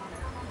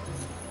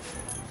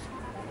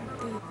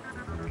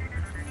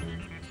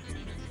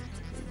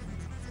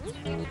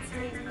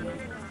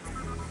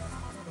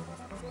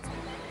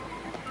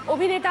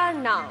 অভিনেতার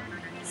নাম,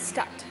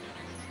 স্টার্ট।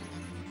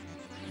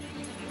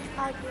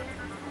 আগে।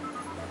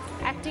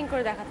 অ্যাক্টিং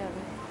করে দেখাতে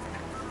হবে।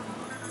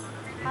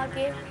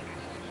 আগে।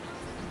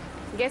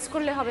 গেস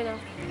করলে হবে না,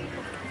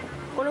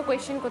 কোনো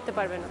কোয়েশ্চেন করতে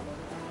পারবে না।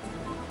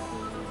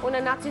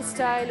 ওনার নাচের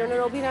স্টাইল,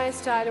 ওনার অভিনয়ের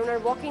স্টাইল, ওনার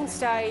ওয়াকিং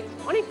স্টাইল,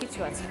 অনেক কিছু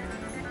আছে।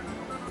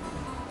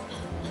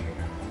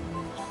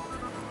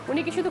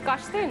 উনি কি শুধু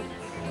কাশতেন?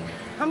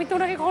 আমি তো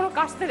ওনাকে কখনো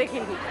কাশতে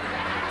দেখিনি।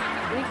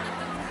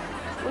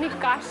 উনি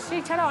কাশি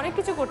ছাড়া অনেক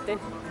কিছু করতেন।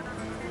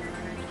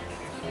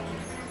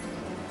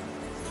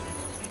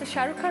 তো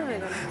শাহরুখ খান হয়ে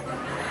গেল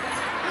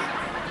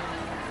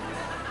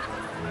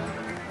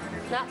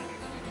না?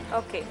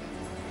 ওকে,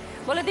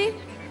 বলে দি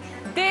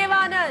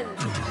দেবানন্দ।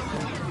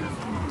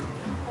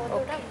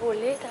 ওটা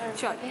বলে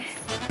চল,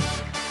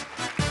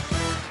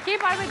 কে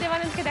পারবে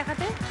দেবানন্দকে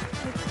দেখাতে?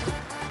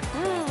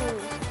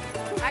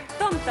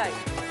 একদম তাই,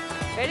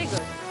 ভেরি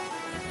গুড।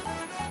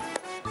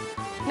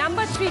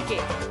 নাম্বার 3 কে?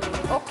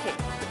 ওকে,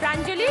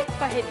 প্রাঞ্জলি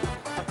পাহেলি।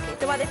 ওকে,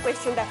 তোমাদের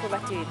কোয়েশ্চেন দেখো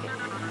বাচ্চাটিতে।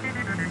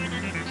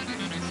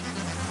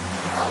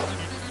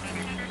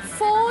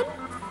 ফোন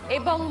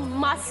এবং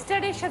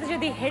মাস্টারের সাথে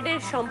যদি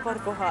হেডের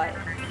সম্পর্ক হয়,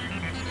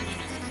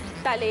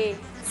 তাহলে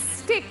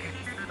স্টিক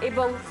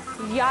এবং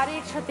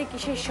ইয়ারের সাথে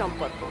কিসের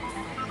সম্পর্ক?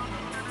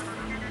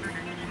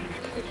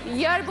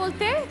 ইয়ার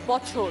বলতে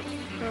বছর,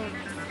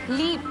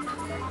 লিপ,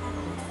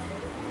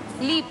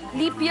 লিপ,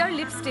 লিপ ইয়ার,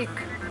 লিপস্টিক,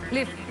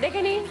 লিপ।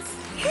 দেখে নি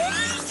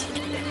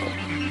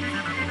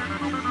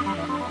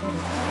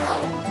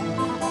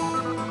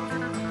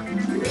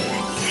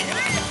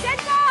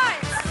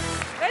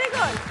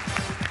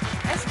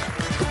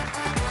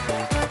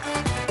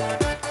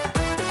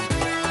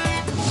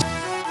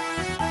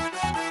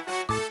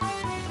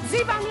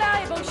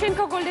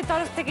গোল্ডের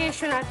তরফ থেকে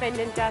সোনার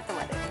পেন্ডেন্টটা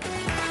তোমাদের।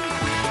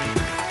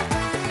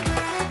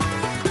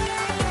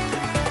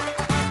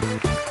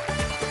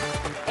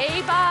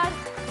 এইবার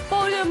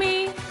পৌলমী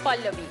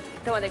পল্লবী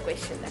তোমাদের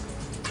কোয়েশ্চেন দেখো।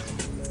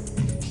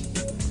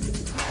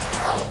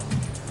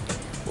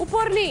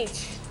 উপর নিচ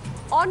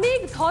অনেক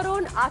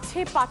ধরন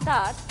আছে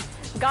পাতার,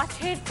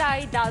 গাছের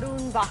তাই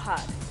দারুণ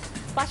বাহার,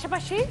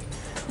 পাশাপাশি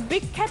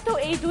বিখ্যাত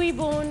এই দুই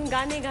বোন,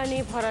 গানে গানে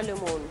ভরালো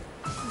মন।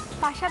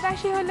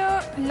 পাশাপাশি হলো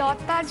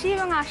লতাজি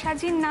এবং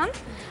আশাজির নাম,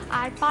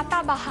 আর পাতা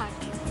বাহার।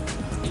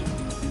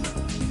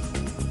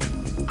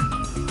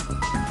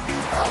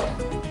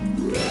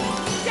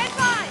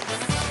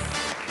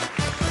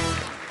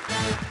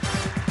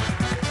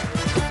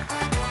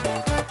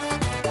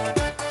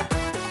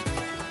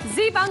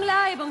 জি বাংলা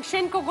এবং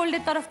সেনকো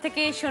গোল্ডের তরফ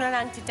থেকে সোনার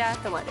আংটিটা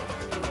তোমাদের।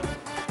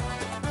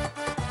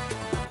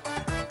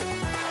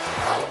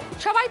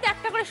 সবাই তো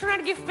একটা করে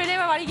সোনার গিফট পেলে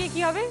বা বাড়ি গিয়ে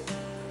কি হবে?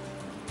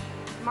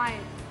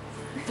 মায়ের।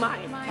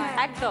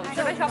 একদম,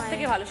 সেটা সব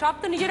থেকে ভালো। সব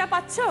তো নিজেরা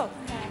পাচ্ছ,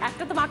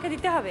 একটা তো মাকে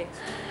দিতে হবে।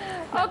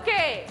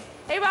 ওকে,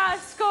 এবার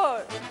স্কোর।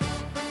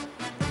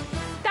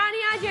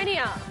 তানিয়া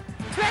জেনিয়া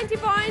 20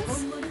 পয়েন্টস,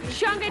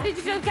 সঙ্গে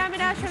ডিজিটাল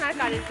ক্যামেরা, সোনার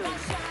কানের দুল।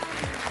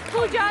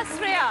 পূজা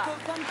শ্রেয়া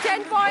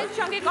 10 পয়েন্টস,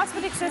 সঙ্গে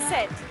কসমেটিক্সের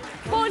সেট।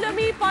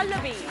 পৌলমী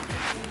পল্লবী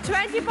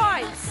 20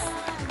 পয়েন্টস,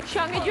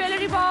 সঙ্গে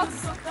জুয়েলারি বক্স,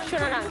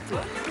 সোনার আংটি।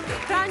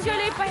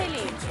 প্রাঞ্জলি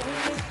পাহেলি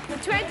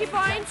 20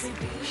 পয়েন্টস,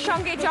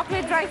 সঙ্গে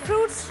চকলেট ড্রাই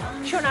ফ্রুটস,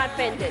 সোনার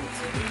পেন্ডেন্ট।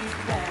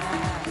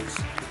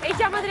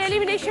 এইটা আমাদের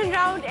এলিমিনেশন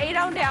রাউন্ড। এই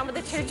রাউন্ডে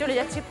আমাদের ছেড়ে চলে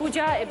যাচ্ছে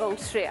পূজা এবং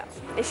শ্রেয়া।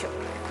 এসো।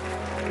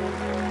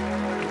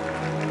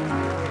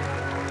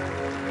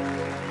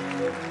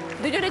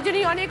 দুজনের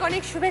জন্যই অনেক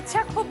অনেক শুভেচ্ছা।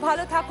 খুব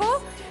ভালো থাকো,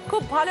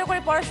 খুব ভালো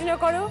করে পড়াশোনা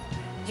করো,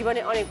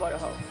 জীবনে অনেক বড়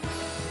হও।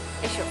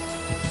 এসো।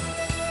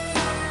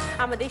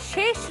 আমাদের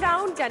শেষ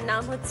রাউন্ড, যার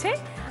নাম হচ্ছে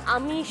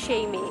আমি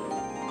সেই মেয়ে।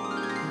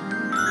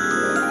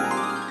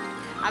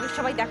 আগে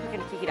সবাই দেখো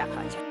এখানে কি কি রাখা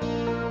আছে।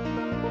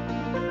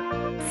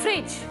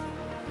 Fridge,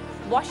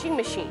 washing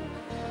machine,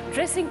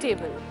 dressing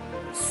table,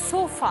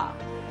 sofa,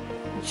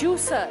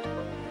 juicer,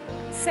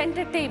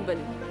 centre table,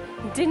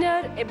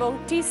 dinner এবং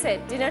টি সেট,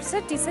 ডিনার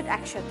সেট টি সেট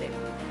একসাথে,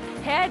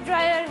 হেয়ার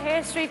ড্রায়ার,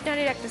 হেয়ার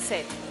স্ট্রেটনারের একটা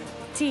set,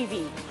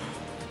 TV.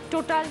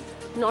 Total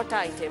 9টা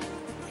item.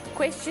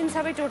 Questions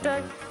হবে টোটাল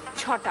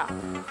 6টা।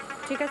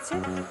 ঠিক আছে,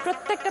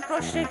 প্রত্যেকটা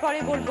প্রশ্নের পরে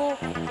বলবো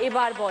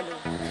এবার বলো,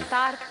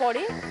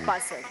 তারপরে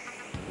বাজার।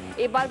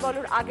 এবার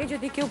বলার আগে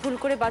যদি কেউ ভুল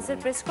করে বাজার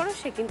প্রেস করো,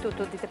 সে কিন্তু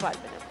উত্তর দিতে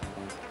পারবে না।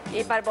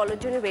 এবার বলার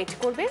জন্য ওয়েট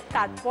করবে,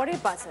 তারপরে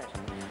বাজার।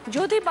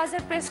 যদি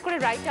বাজার প্রেস করে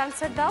রাইট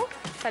আনসার দাও,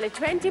 তাহলে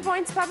 20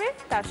 পয়েন্টস পাবে,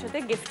 তার সাথে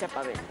গিফটটা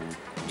পাবে।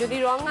 যদি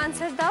রং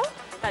আনসার দাও,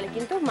 তাহলে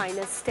কিন্তু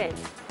 -10।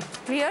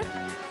 ক্লিয়ার?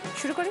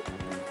 শুরু করি।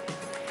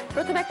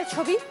 প্রথমে একটা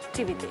ছবি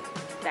টিভিতে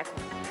দেখো,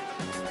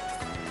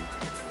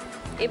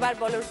 এবার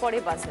বলার পরে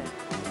বাজার।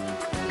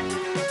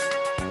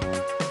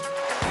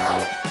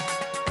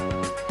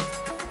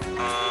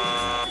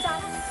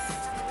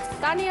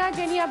 তানিয়া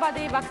জেনিয়া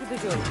বাদে বাকি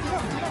দুজন।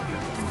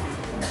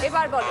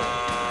 এবার বলো।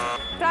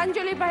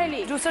 প্রাঞ্জলি পাহেলি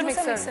জুসার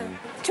মিক্সার।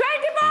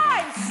 20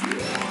 পয়েন্টস,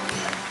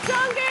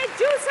 সঙ্গে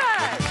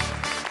জুসার।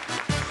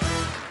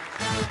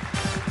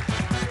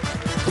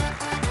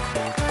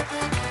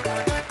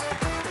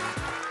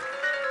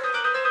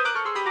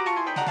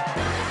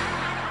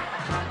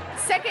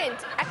 সেকেন্ড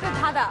একটা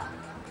ধাঁধা,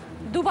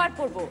 দুবার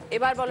পড়বো,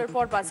 এবার বলার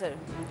পর বাজার।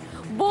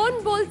 বোন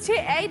বলছে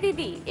এই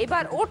দিদি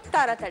এবার ওঠ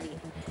তাড়াতাড়ি,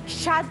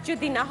 সাজ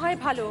যদি না হয়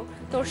ভালো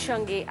তোর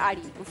সঙ্গে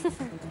আড়ি।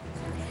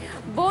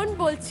 বোন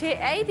বলছে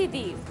এই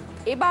দিদি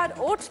এবার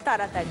ওঠ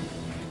তাড়াতাড়ি,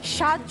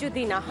 সাজ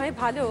যদি না হয়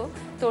ভালো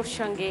তোর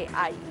সঙ্গে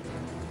আড়ি।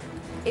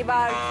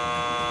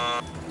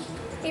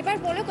 এবার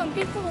বলো,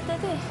 কমপ্লিট তো হতে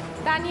দে।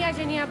 তানিয়া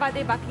জেনিয়া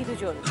বাদে বাকি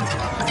দুজন।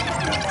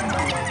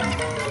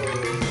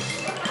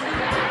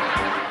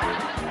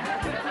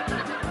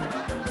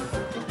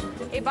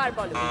 এবার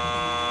বলো।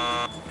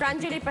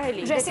 প্রাঞ্জলি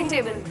পাহেলি ড্রেসিং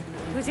টেবিল।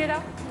 বুঝে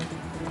দাও।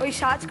 ওই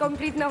সাজ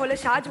কমপ্লিট না হলে,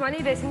 সাজ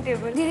মানেই ড্রেসিং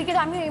টেবিল। দিদিকে তো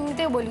আমি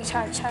এমনিতেও বলি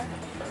ছাড় ছাড়।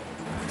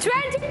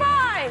 20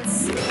 পয়েন্টস,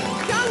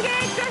 সঙ্গে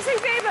ড্রেসিং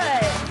টেবিল।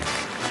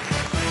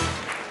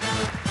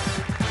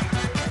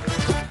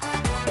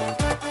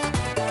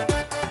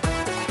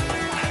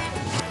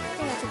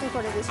 ঠিক আছে, তুই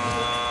করে দিস।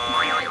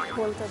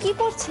 কি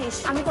করছিস?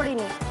 আমি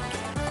করিনি।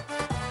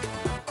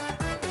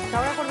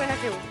 ঝগড়া করবে না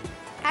কেউ।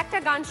 একটা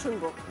গান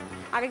শুনবো,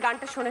 আগে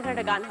গানটা শোনে,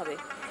 একটা গান হবে।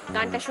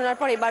 গানটা শোনার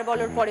পর এবার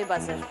বলার পরে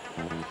বাজার।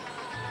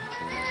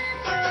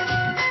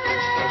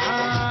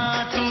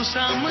 तू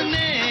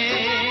सामने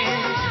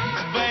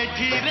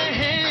बैठी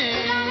रहे,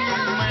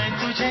 मैं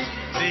तुझे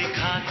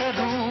देखा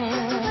करूं।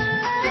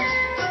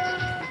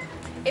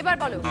 এবার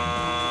বলো।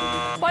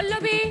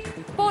 পল্লবী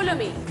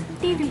পৌলমী।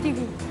 টিভি।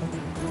 টিভি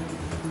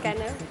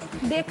কেন?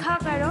 দেখা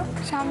করো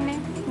সামনে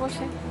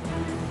বসে।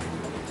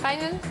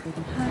 ফাইনাল?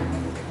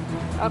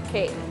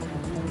 ওকে,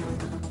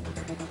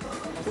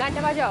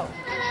 গানটা বাজাও।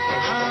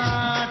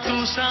 तू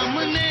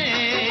सामने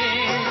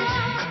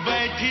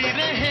बैठी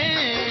रहे,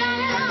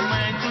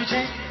 मैं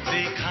तुझे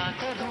देखा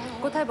करूं।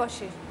 কোথায়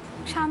বসে?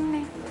 সামনে।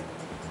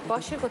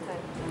 বসে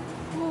কোথায়?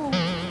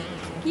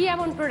 কি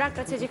এমন প্রোডাক্ট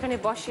আছে যেখানে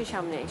বসে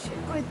সামনে এসে?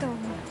 ওই তো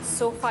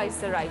sofa is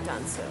the right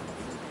answer.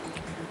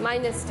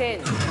 -10।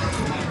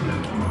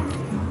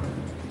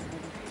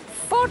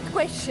 Fourth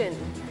question,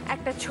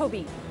 একটা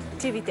ছবি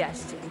টিভিতে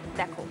আসছে,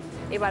 দেখো।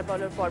 এবার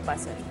বলো পর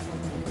বাজার।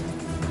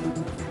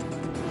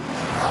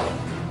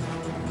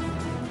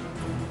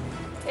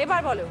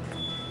 এবার বলো।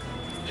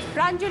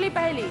 প্রাঞ্জলি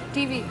পাহেলি।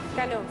 টিভি।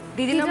 কেন?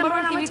 দিদি নাম্বার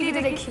 1 আমি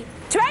টিভিতে দেখি।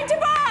 20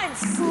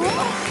 points!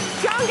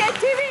 Strong at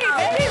TV,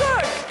 very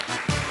good!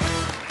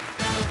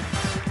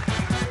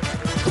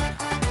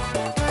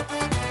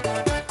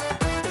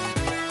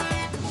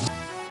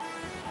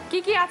 কি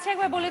কি আছে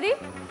একবার বলে দিই।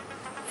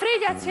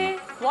 ফ্রিজ আছে,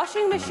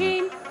 ওয়াশিং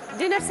মেশিন,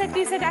 ডিনার সেট,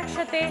 টি সেট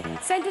একসাথে,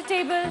 centre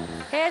table,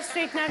 hair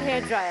straightener,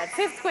 hair dryer.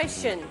 Fifth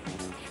question,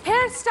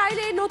 hair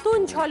স্টাইলে নতুন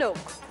ঝলক,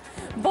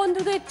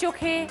 বন্ধুদের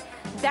চোখে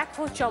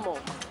দেখো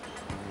চমক।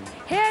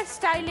 হেয়ার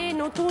স্টাইলে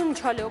নতুন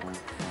ঝলক,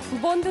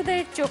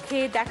 বন্ধুদের চোখে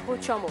দেখো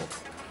চমক।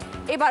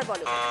 এবার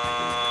বলো।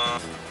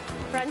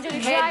 প্রাঞ্জলি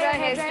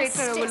হেয়ার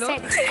স্ট্রেটনার ওগুলো।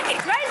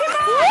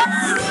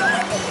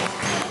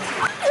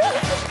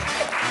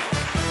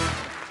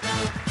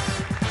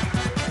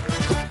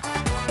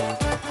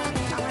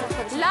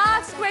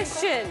 লাস্ট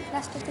কোয়েশ্চেন,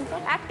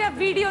 একটা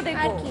ভিডিও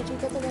দেখো,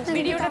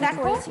 ভিডিওটা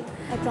দেখো,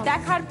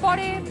 দেখার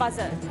পরে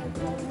বাজার।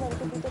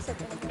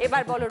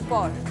 এবার বলার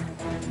পর।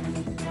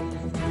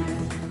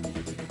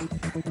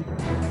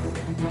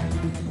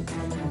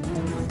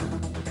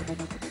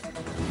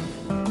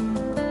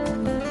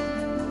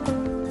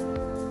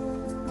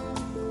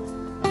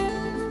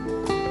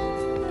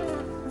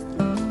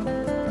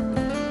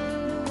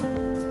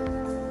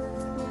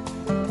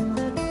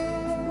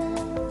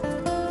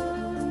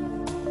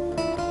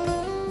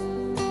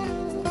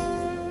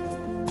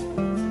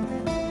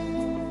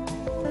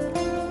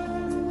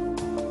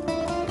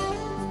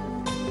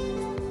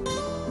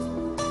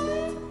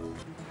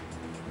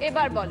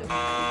 এবার বলো।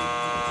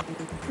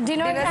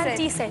 Dinner and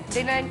T set.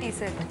 Dinner and T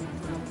set.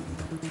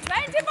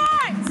 20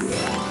 points!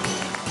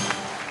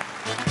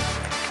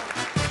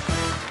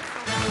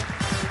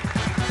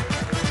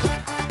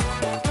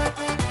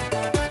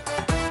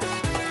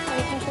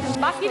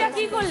 বাকিরা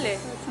কি করলে?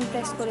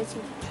 প্রেস করেছি।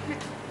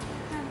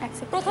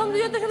 প্রথম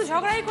দুজন তো শুধু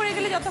ঝগড়াই করে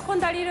গেলে, যতক্ষণ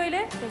দাঁড়িয়ে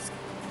রইলে।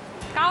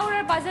 কাউর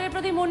আর বাজারের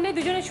প্রতি মন নেই,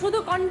 দুজনে শুধু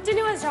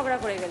কন্টিনিউয়াস ঝগড়া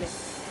করে গেলে।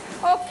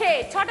 ওকে,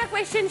 6টা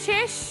কোয়েশ্চেন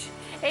শেষ,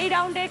 এই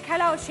রাউন্ডের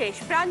খেলাও শেষ।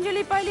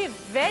 প্রাঞ্জলি পাইলি,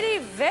 very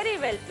very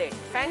well played,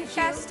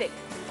 fantastic.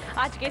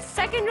 আজকে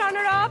second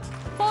runner up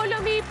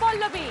Poulami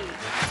Pallavi,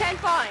 10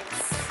 points.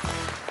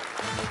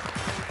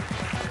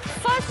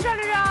 First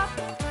runner up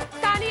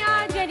Tania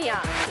জেনিয়া,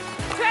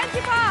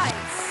 20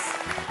 points.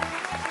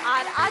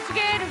 আর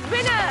আজকের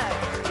উইনার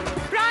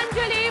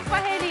প্রাঞ্জলি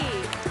পাহেলি,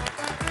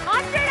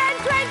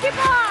 120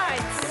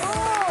 পয়েন্টস।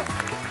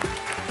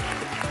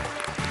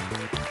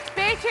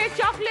 পেয়েছে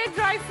চকলেট,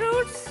 ড্রাই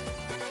ফ্রুটস,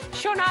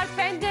 সোনার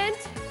pendant,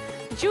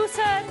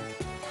 juicer,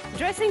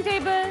 dressing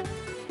table,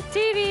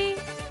 TV,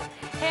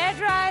 hair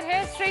dryer,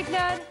 hair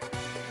straightener,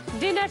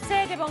 dinner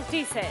set এবং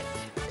টি সেট।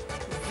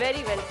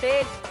 ভেরি ওয়েল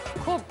প্লেড,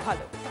 খুব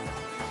ভালো।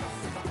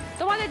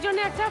 তোমাদের জন্য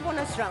একটা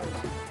বোনাস রাউন্ড,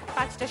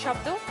 5টা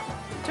শব্দ,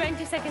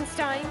 20 সেকেন্ডস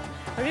টাইম,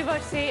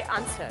 রিভার্সে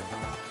আনসার।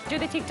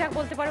 যদি ঠিকঠাক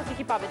বলতে পারো কি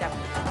কি পাবে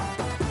দেখো।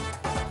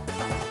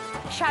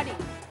 Sari,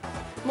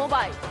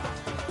 mobile,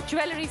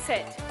 jewellery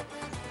set,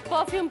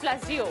 perfume plus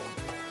deo,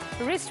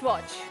 wrist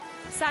watch,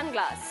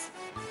 sunglass,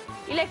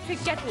 electric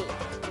Kettle,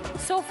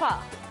 sofa,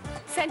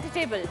 centre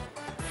table,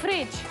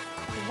 fridge,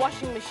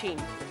 washing machine,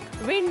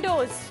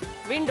 Windows.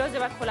 Windows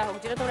এবার খোলা হোক,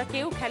 যেটা তোমরা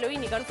কেউ খেলোই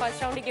নি, কারণ ফার্স্ট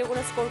রাউন্ডে কেউ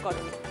কোনো স্কোর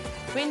করোনি।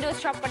 উইন্ডোজ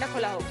সব কটা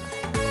খোলা হোক।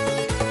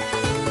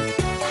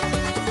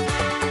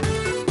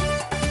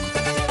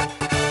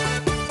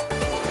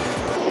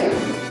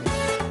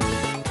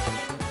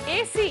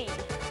 এসি,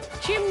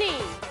 চিমনি,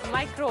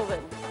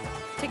 মাইক্রোওভেন,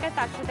 ঠিক আছে।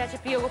 তার সাথে আছে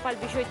প্রিয় গোপাল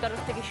বিষয়ের তরফ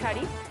থেকে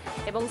শাড়ি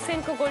এবং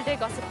সেনকো গোল্ডের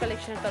গসিপ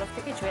কালেকশনের তরফ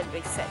থেকে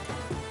জুয়েলারি সেট।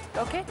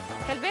 ওকে,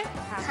 খেলবে?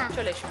 হ্যাঁ,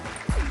 চলে এসো।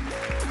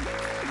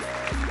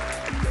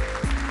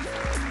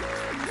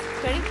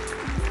 Ready,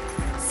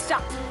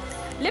 start.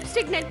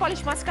 Lipstick, nail polish,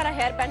 mascara,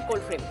 hair band,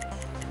 cold frame.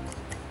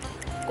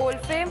 Cold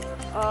frame,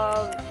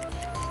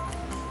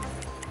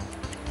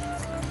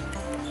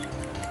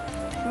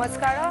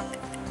 mascara,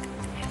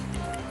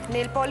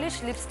 nail polish,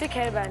 lipstick,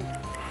 hair band.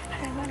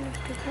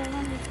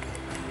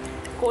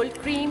 Cold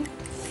cream,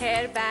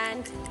 hair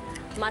band,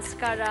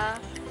 mascara,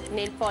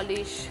 nail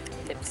polish,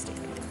 lipstick.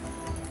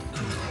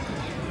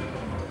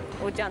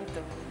 ও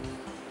জানতো।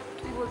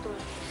 কি বলতো?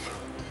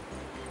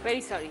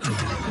 ভেরি সরি,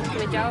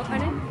 তুমি যাও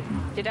ওখানে,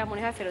 যেটা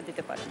মনে হয় ফেরত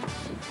দিতে পারো।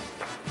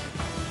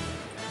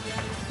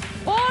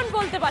 কোন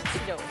বলতে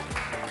পারছিল?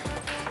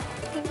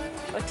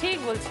 ও ঠিক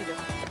বলছিল।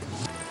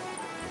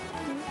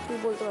 তুই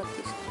বলতে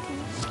পারছিস।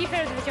 কি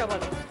ফেরত দিতে চাও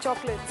বলো?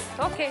 চকলেটস।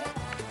 ওকে,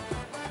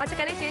 আচ্ছা,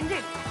 can I change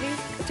it please?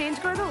 Change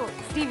করে দেবো।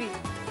 টিভি।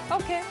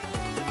 ওকে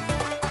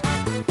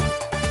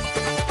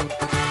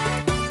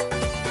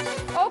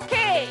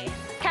ওকে,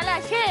 খেলা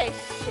শেষ,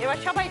 এবার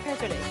সবাই এখানে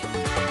চলে এসো।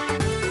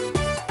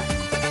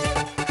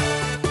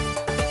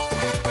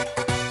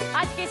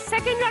 আজকে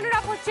সেকেন্ড রানার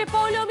আপ হচ্ছে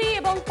পৌলমি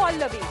এবং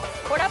পল্লবী,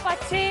 ওরা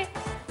পাচ্ছে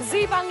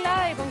জি বাংলা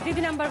এবং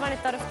দিদি নাম্বার 1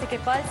 এর তরফ থেকে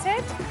পাল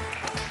সেট।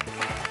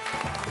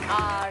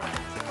 আর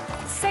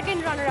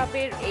সেকেন্ড রানার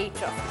আপের এই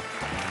ট্রফি।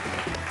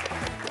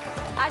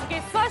 আজকে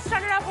ফার্স্ট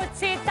রানার আপ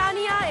হচ্ছে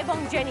তানিয়া এবং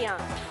জেনিয়া,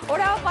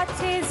 ওরাও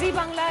পাচ্ছে জি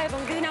বাংলা এবং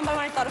দিদি নাম্বার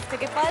 1 এর তরফ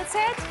থেকে পাল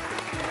সেট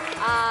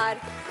আর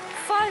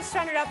ফার্স্ট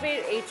রানার আপের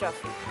এই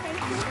ট্রফি।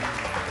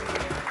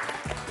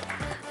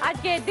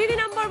 আজকে দিদি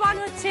নাম্বার 1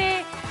 হচ্ছে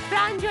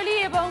প্রাঞ্জলি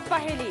এবং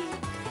পাহেলি,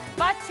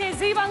 পাচ্ছে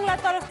জি বাংলার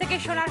তরফ থেকে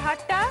সোনার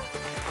হারটা,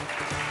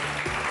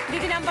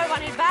 দিদি নাম্বার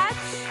 1 এর ব্যাচ,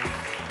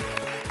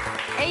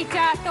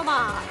 এইটা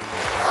তোমার।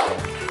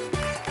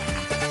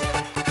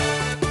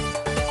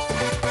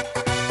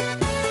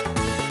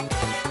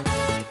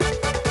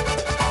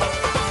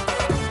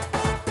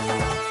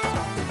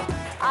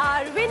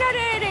 আর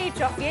উইনারের এই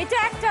ট্রফি, এটা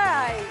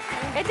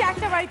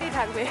একটা বাড়িতেই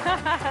থাকবে।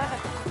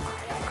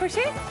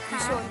 খুশি?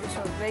 ভীষণ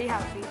ভীষণ ভেরি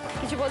হ্যাপি।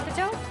 কিছু বলতে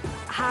চাও?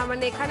 হ্যাঁ,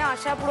 মানে এখানে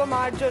আসা পুরো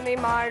মার জন্য,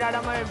 মার আর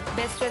আমার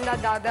বেস্ট ফ্রেন্ড আর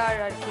দাদার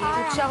আর কি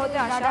উৎসাহতে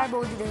আসা,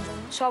 বৌদিদের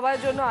জন্য, সবার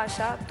জন্য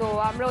আসা। তো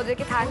আমরা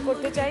ওদেরকে থ্যাঙ্ক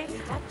করতে চাই,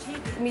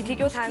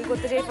 মিঠিকেও থ্যাঙ্ক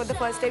করতে চাই ফর দ্য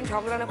ফার্স্ট টাইম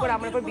ঝগড়া না করে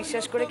আমার উপর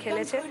বিশ্বাস করে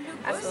খেলেছে।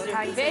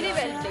 ভেরি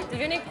ওয়েল প্লেড,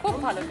 দুজনে খুব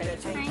ভালো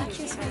খেলেছে।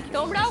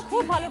 তোমরাও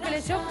খুব ভালো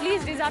খেলেছো, প্লিজ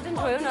ডিসঅ্যাপয়েন্ট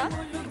হয়ো না,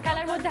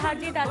 খেলার মধ্যে হার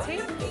জিত আছে,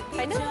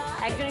 তাই না?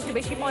 একজন একটু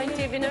বেশি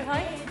পয়েন্টে উইনার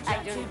হয়,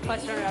 একজন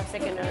first runner up,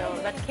 second runner up.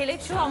 But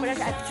খেলেছো, আমরা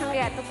একসঙ্গে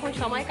এতক্ষণ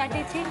সময়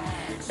কাটিয়েছি,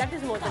 that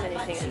is more than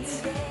anything else.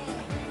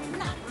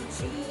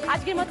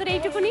 আজকের মতন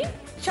এইটুকুনি,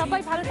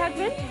 সবাই ভালো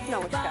থাকবেন,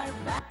 নমস্কার।